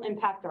 don't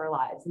impact our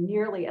lives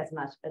nearly as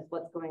much as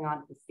what's going on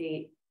at the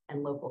state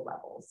and local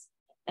levels.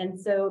 And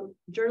so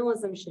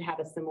journalism should have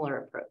a similar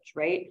approach,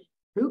 right?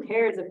 Who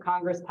cares if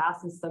Congress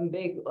passes some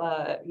big,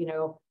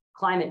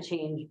 climate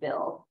change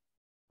bill?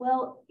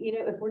 Well,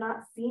 if we're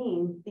not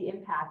seeing the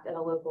impact at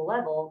a local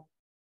level,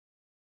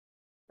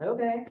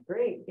 okay,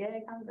 great,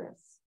 yay,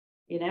 Congress,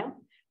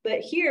 But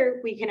here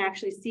we can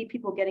actually see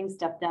people getting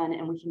stuff done,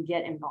 and we can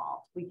get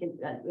involved. We can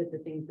with the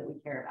things that we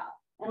care about.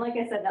 And like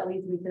I said, that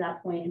leads me to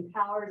that point,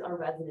 empowers our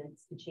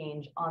residents to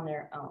change on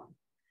their own.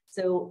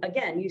 So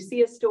again, you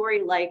see a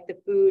story like the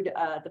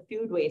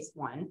food waste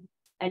one,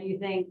 and you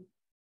think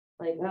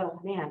like, oh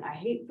man, I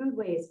hate food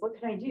waste. What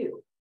can I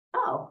do?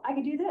 Oh, I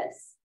can do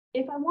this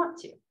if I want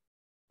to.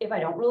 If I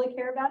don't really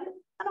care about it,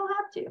 I don't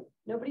have to.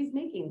 Nobody's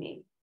making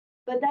me.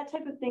 But that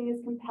type of thing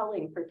is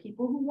compelling for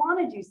people who want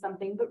to do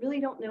something, but really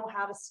don't know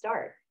how to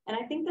start. And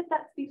I think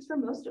that speaks for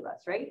most of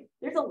us, right?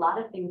 There's a lot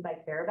of things I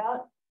care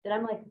about that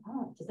I'm like,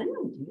 oh, does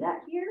anyone do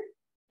that here?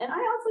 And I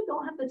also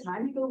don't have the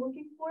time to go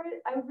looking for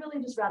it. I would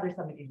really just rather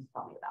somebody just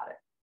tell me about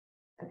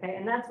it. Okay,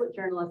 and that's what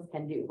journalists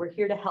can do. We're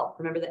here to help.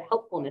 Remember that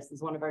helpfulness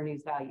is one of our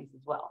news values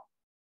as well.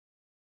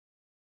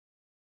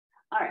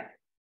 All right,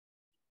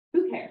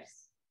 who cares?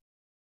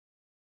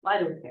 Why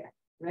do we care,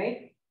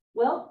 right?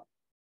 Well,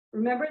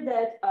 remember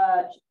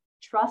that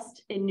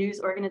trust in news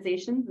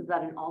organizations is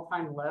at an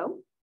all-time low.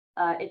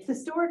 It's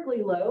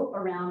historically low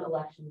around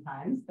election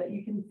times, but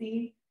you can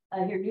see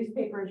here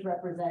newspapers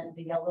represent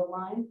the yellow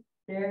line.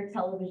 Their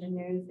television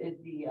news is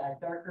the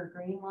darker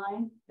green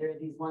line. There are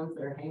these ones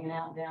that are hanging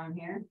out down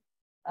here.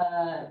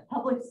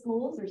 Public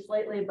schools are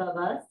slightly above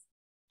us.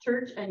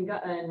 Church and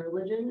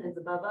religion is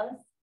above us.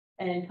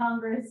 And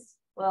Congress,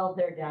 well,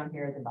 they're down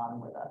here at the bottom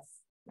with us,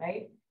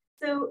 right?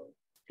 So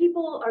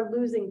people are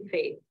losing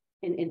faith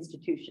in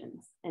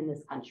institutions in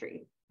this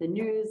country. The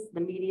news,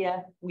 the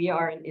media, we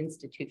are an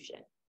institution.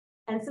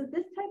 And so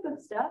this type of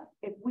stuff,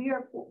 if we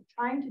are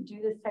trying to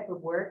do this type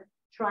of work,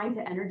 trying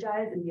to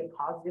energize and be a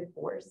positive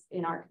force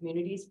in our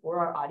communities for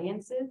our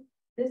audiences,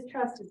 this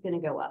trust is going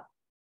to go up.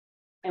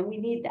 And we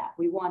need that.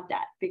 We want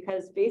that,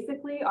 because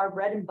basically our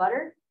bread and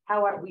butter,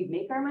 how we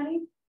make our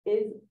money,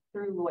 is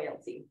through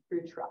loyalty,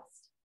 through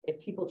trust. If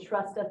people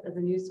trust us as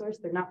a news source,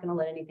 they're not going to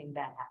let anything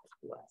bad happen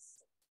to us,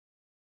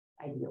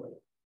 ideally.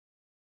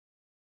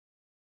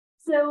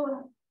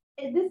 So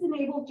this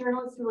enables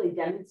journalists to really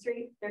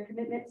demonstrate their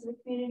commitment to the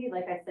community.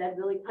 Like I said,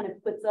 really kind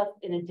of puts us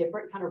in a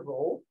different kind of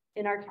role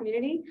in our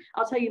community.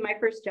 I'll tell you, my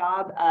first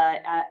job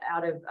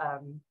out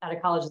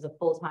of college as a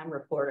full-time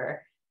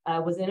reporter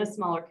was in a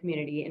smaller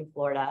community in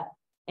Florida,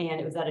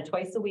 and it was at a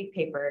twice-a-week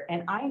paper,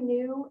 and I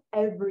knew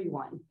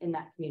everyone in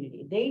that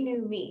community. They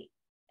knew me.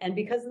 And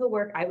because of the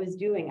work I was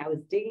doing, I was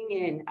digging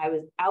in, I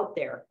was out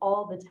there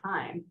all the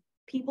time.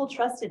 People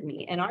trusted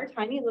me, and our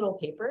tiny little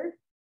paper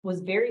was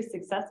very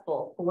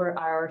successful for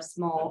our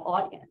small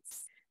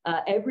audience.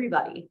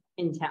 Everybody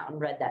in town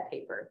read that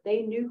paper.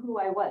 They knew who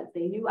I was.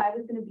 They knew I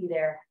was going to be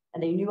there,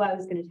 and they knew I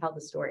was going to tell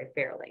the story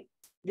fairly.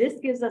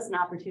 This gives us an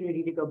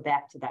opportunity to go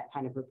back to that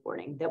kind of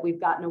reporting that we've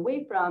gotten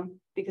away from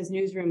because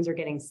newsrooms are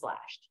getting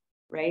slashed,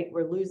 right?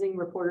 We're losing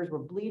reporters, we're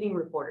bleeding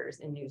reporters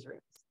in newsrooms.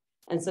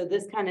 And so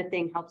this kind of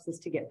thing helps us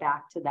to get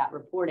back to that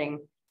reporting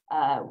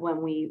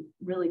when we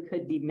really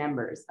could be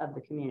members of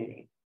the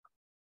community.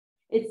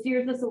 It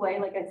steers us away,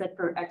 like I said,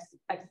 from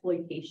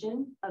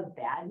exploitation of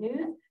bad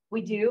news.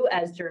 We do,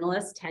 as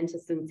journalists, tend to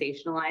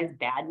sensationalize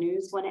bad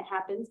news when it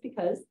happens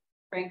because,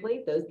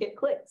 frankly, those get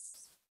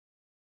clicks.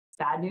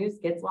 Bad news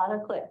gets a lot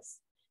of clicks.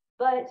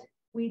 But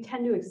we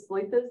tend to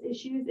exploit those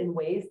issues in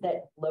ways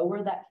that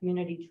lower that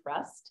community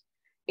trust.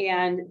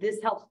 And this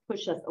helps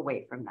push us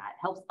away from that,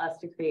 helps us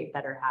to create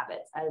better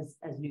habits as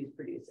news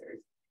producers.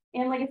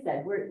 And like I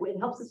said, it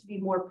helps us to be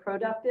more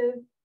productive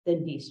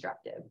than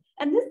destructive.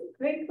 And this,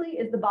 frankly,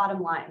 is the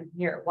bottom line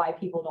here, why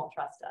people don't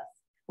trust us.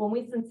 When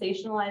we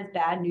sensationalize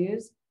bad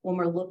news, when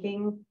we're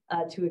looking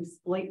to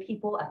exploit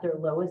people at their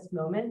lowest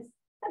moments,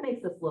 that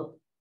makes us look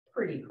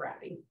pretty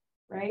crappy,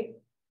 right?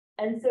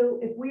 And so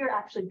if we are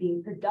actually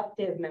being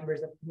productive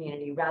members of the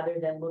community rather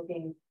than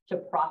looking to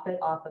profit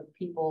off of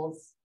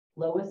people's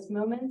lowest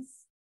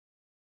moments,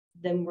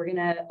 then we're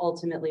gonna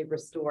ultimately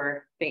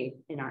restore faith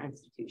in our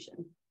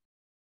institution.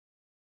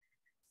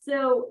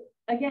 So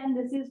again,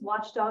 this is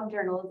watchdog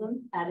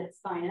journalism at its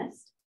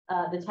finest,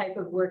 the type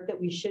of work that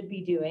we should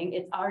be doing.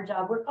 It's our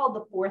job. We're called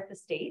the fourth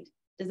estate.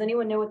 Does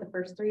anyone know what the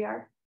first three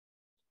are?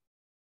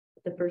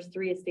 What the first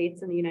three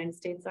estates in the United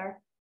States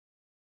are?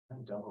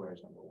 Delaware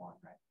is number one,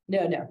 right?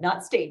 No,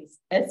 not states,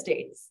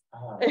 estates.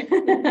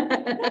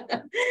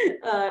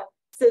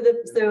 So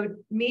the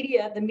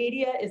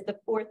media is the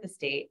fourth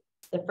estate.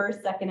 The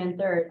first, second, and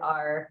third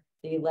are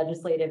the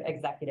legislative,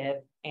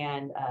 executive,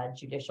 and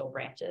judicial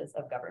branches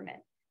of government.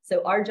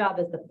 So our job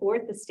as the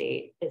fourth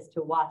estate is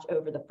to watch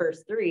over the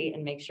first three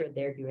and make sure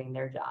they're doing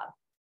their job.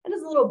 And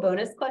as a little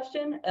bonus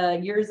question,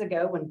 years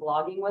ago when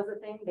blogging was a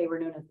thing, they were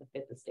known as the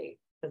fifth estate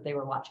because they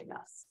were watching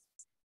us.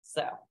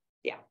 So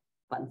yeah,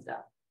 fun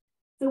stuff.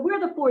 So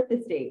we're the fourth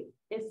estate.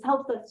 It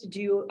helps us to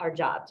do our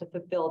job, to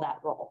fulfill that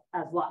role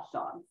as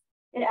watchdogs.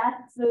 It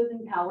asks those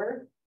in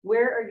power,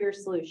 where are your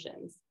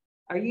solutions?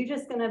 Are you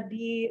just gonna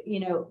be,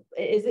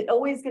 is it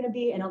always gonna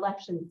be an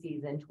election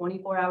season,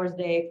 24 hours a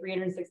day,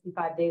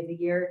 365 days a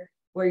year,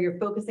 where you're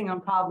focusing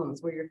on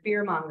problems, where you're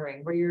fear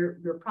mongering, where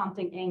you're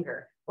prompting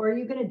anger, or are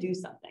you gonna do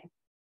something?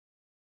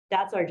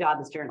 That's our job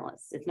as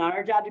journalists. It's not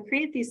our job to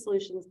create these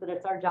solutions, but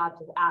it's our job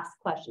to ask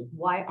questions.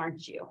 Why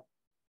aren't you?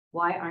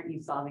 Why aren't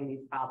you solving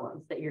these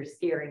problems that you're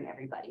scaring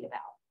everybody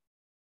about?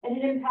 And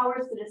it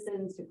empowers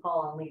citizens to call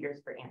on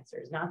leaders for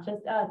answers, not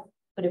just us,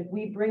 but if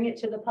we bring it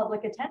to the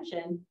public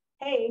attention,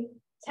 hey,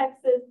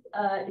 Texas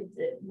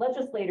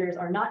legislators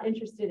are not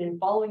interested in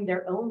following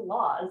their own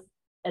laws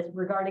as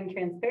regarding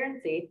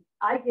transparency,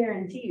 I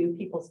guarantee you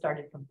people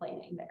started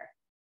complaining there.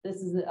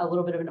 This is a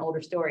little bit of an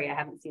older story. I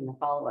haven't seen the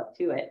follow-up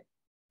to it,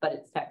 but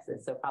it's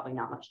Texas, so probably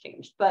not much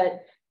changed.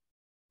 But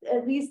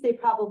at least they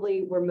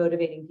probably were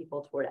motivating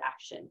people toward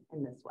action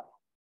in this way.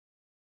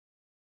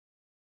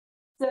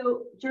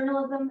 So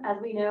journalism, as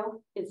we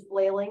know, is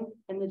flailing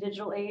in the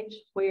digital age,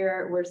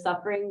 where we're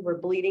suffering, we're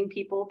bleeding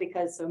people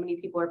because so many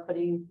people are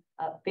putting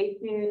up fake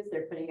news,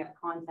 they're putting up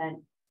content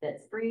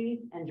that's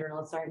free, and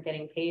journalists aren't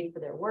getting paid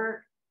for their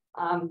work.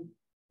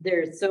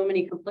 There's so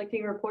many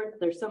conflicting reports,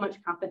 there's so much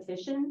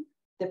competition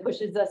that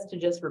pushes us to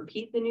just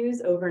repeat the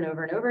news over and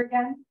over and over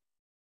again.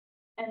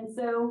 And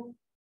so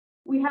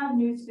we have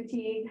news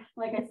fatigue.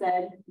 Like I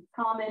said, it's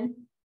common.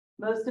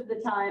 Most of the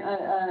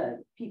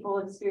time, people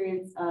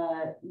experience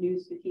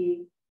news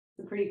fatigue.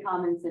 It's a pretty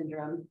common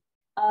syndrome.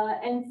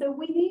 And so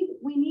we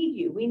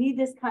need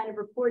this kind of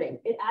reporting.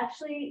 It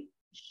actually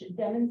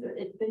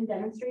it's been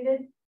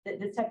demonstrated that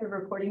this type of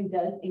reporting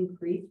does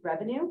increase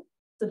revenue.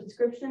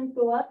 Subscriptions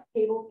go up,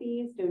 cable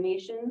fees,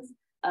 donations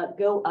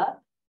go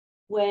up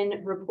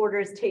when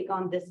reporters take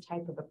on this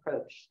type of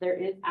approach. There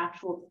is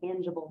actual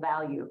tangible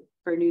value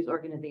for a news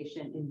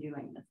organization in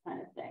doing this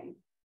kind of thing.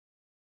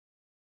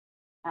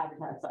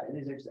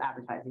 These are just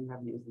advertising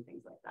revenues and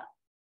things like that.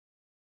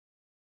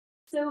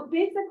 So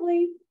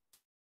basically,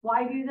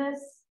 why do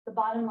this? The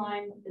bottom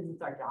line is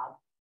it's our job.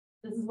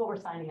 This is what we're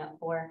signing up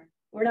for.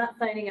 We're not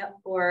signing up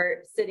for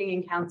sitting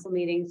in council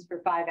meetings for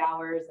 5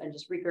 hours and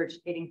just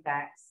regurgitating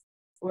facts.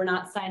 We're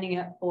not signing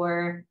up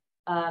for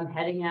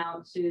heading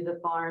out to the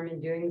farm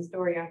and doing the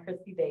story on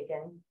crispy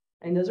bacon.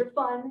 And those are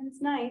fun and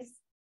it's nice.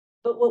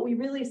 But what we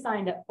really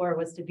signed up for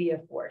was to be a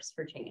force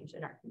for change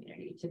in our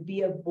community, to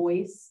be a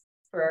voice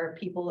for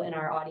people in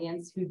our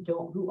audience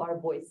who are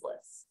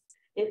voiceless.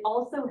 It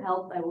also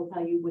helps, I will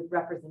tell you, with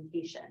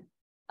representation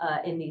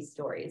in these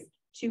stories.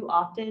 Too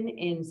often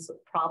in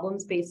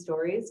problems-based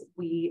stories,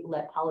 we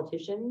let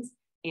politicians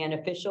and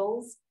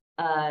officials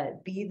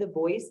be the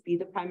voice, be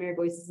the primary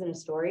voices in a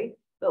story.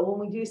 But when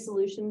we do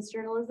solutions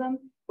journalism,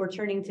 we're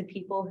turning to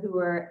people who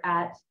are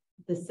at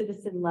the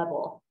citizen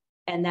level,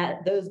 and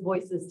that those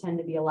voices tend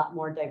to be a lot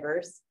more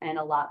diverse and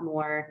a lot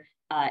more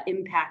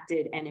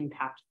impacted and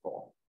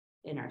impactful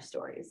in our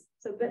stories.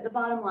 So, but the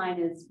bottom line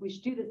is we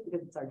should do this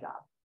because it's our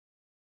job.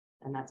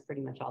 And that's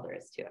pretty much all there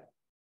is to it.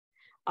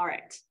 All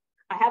right.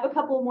 I have a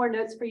couple more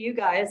notes for you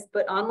guys,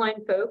 but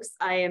online folks,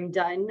 I am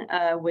done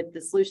with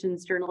the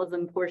solutions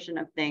journalism portion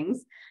of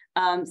things.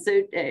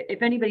 So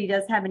if anybody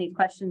does have any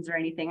questions or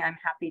anything, I'm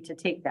happy to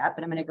take that,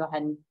 but I'm going to go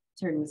ahead and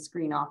turn the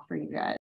screen off for you guys.